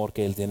el amor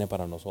que Él tiene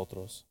para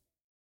nosotros.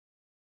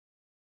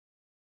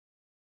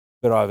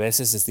 Pero a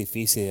veces es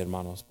difícil,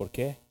 hermanos. ¿Por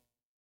qué?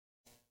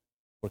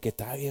 Porque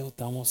todavía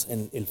estamos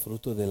en el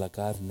fruto de la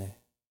carne.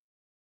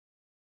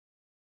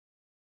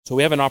 So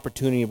we have an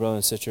opportunity, brothers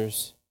and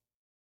sisters.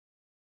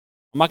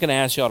 I'm not going to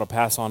ask you all to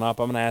pass on up.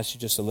 I'm going to ask you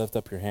just to lift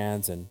up your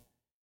hands and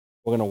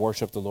we're going to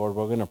worship the Lord.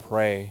 We're going to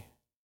pray.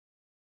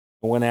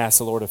 We're going to ask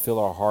the Lord to fill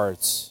our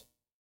hearts,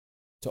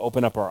 to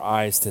open up our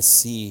eyes to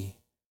see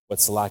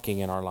what's lacking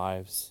in our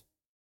lives.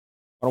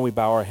 Why don't we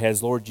bow our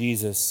heads? Lord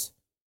Jesus,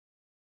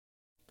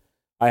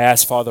 I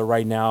ask, Father,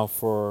 right now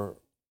for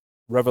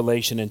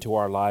revelation into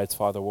our lives,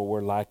 Father, what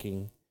we're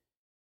lacking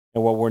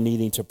and what we're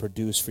needing to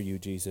produce for you,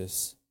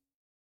 Jesus.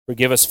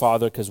 Forgive us,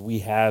 Father, because we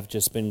have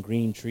just been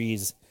green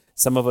trees.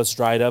 Some of us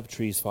dried up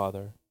trees,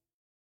 Father.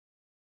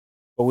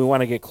 But we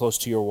want to get close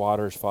to your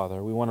waters,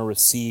 Father. We want to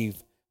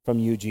receive from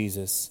you,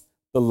 Jesus,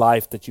 the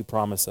life that you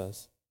promise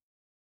us.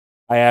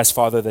 I ask,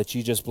 Father, that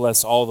you just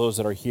bless all those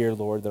that are here,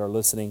 Lord, that are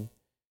listening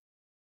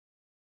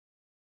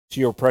to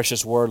your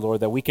precious word, Lord,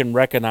 that we can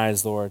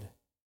recognize, Lord,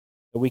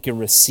 that we can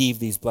receive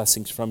these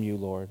blessings from you,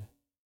 Lord.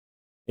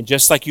 And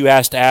just like you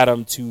asked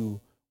Adam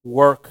to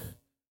work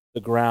the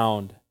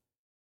ground,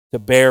 to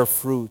bear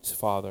fruit,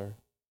 Father,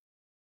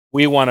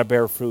 We want to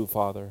bear fruit,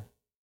 Father.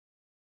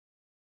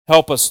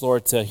 Help us,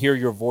 Lord, to hear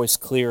your voice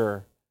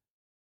clearer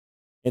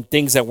in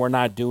things that we're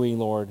not doing,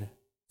 Lord,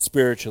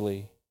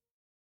 spiritually.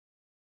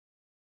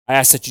 I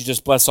ask that you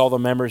just bless all the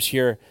members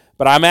here.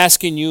 But I'm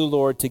asking you,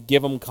 Lord, to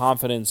give them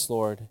confidence,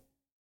 Lord,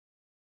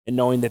 in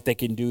knowing that they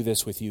can do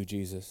this with you,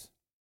 Jesus.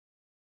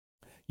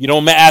 You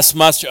don't ask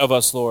much of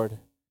us, Lord.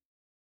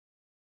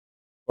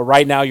 But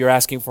right now you're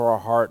asking for our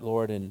heart,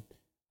 Lord, and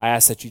I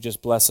ask that you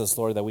just bless us,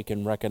 Lord, that we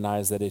can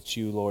recognize that it's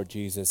you, Lord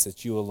Jesus,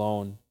 it's you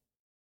alone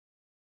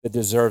that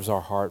deserves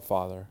our heart,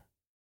 Father.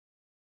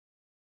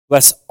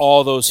 Bless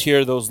all those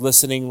here, those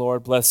listening,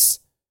 Lord. Bless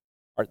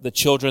the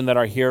children that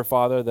are here,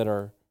 Father, that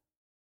are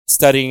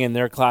studying in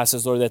their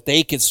classes, Lord, that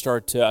they can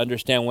start to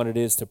understand what it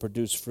is to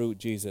produce fruit,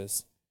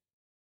 Jesus.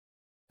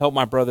 Help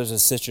my brothers and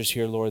sisters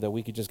here, Lord, that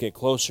we could just get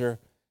closer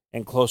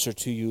and closer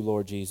to you,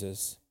 Lord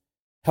Jesus.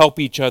 Help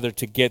each other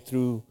to get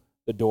through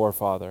the door,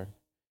 Father,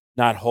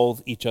 not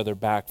hold each other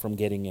back from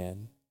getting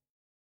in.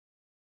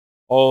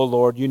 Oh,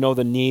 Lord, you know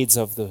the needs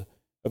of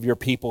your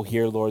people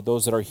here, Lord,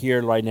 those that are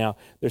here right now.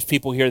 There's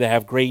people here that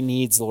have great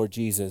needs, Lord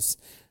Jesus.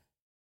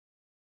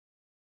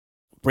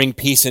 Bring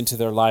peace into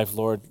their life,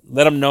 Lord.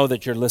 Let them know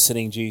that you're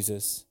listening,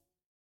 Jesus.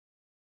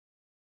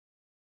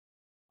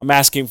 I'm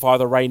asking,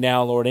 Father, right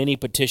now, Lord, any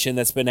petition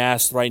that's been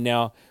asked right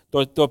now,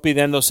 estoy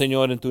pidiendo,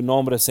 Señor, en tu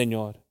nombre,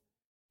 Señor,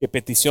 que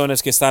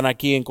peticiones que están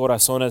aquí en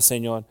corazones,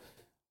 Señor.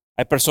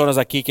 Hay personas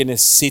aquí que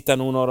necesitan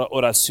una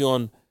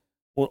oración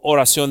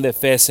de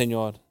fe,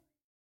 Señor.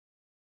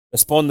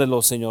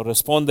 Respóndelo, Señor.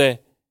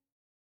 Responde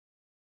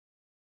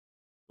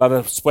la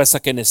respuesta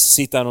que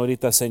necesitan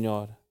ahorita,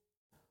 Señor.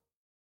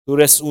 Tú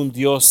eres un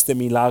Dios de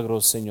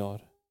milagros,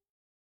 Señor.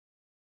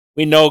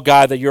 We know,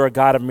 God, that you're a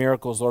God of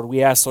miracles, Lord.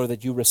 We ask, Lord,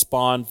 that you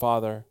respond,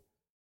 Father,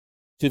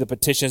 to the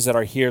petitions that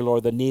are here,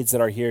 Lord, the needs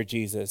that are here,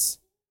 Jesus.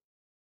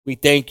 We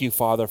thank you,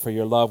 Father, for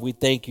your love. We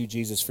thank you,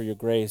 Jesus, for your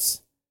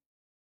grace.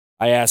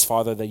 I ask,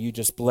 Father, that you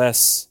just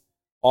bless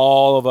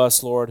all of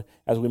us, Lord,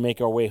 as we make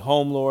our way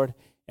home, Lord,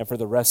 and for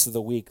the rest of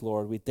the week,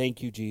 Lord. We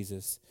thank you,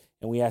 Jesus.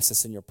 And we ask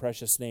this in your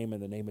precious name, in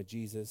the name of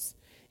Jesus.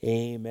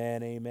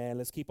 Amen, amen.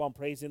 Let's keep on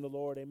praising the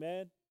Lord.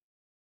 Amen.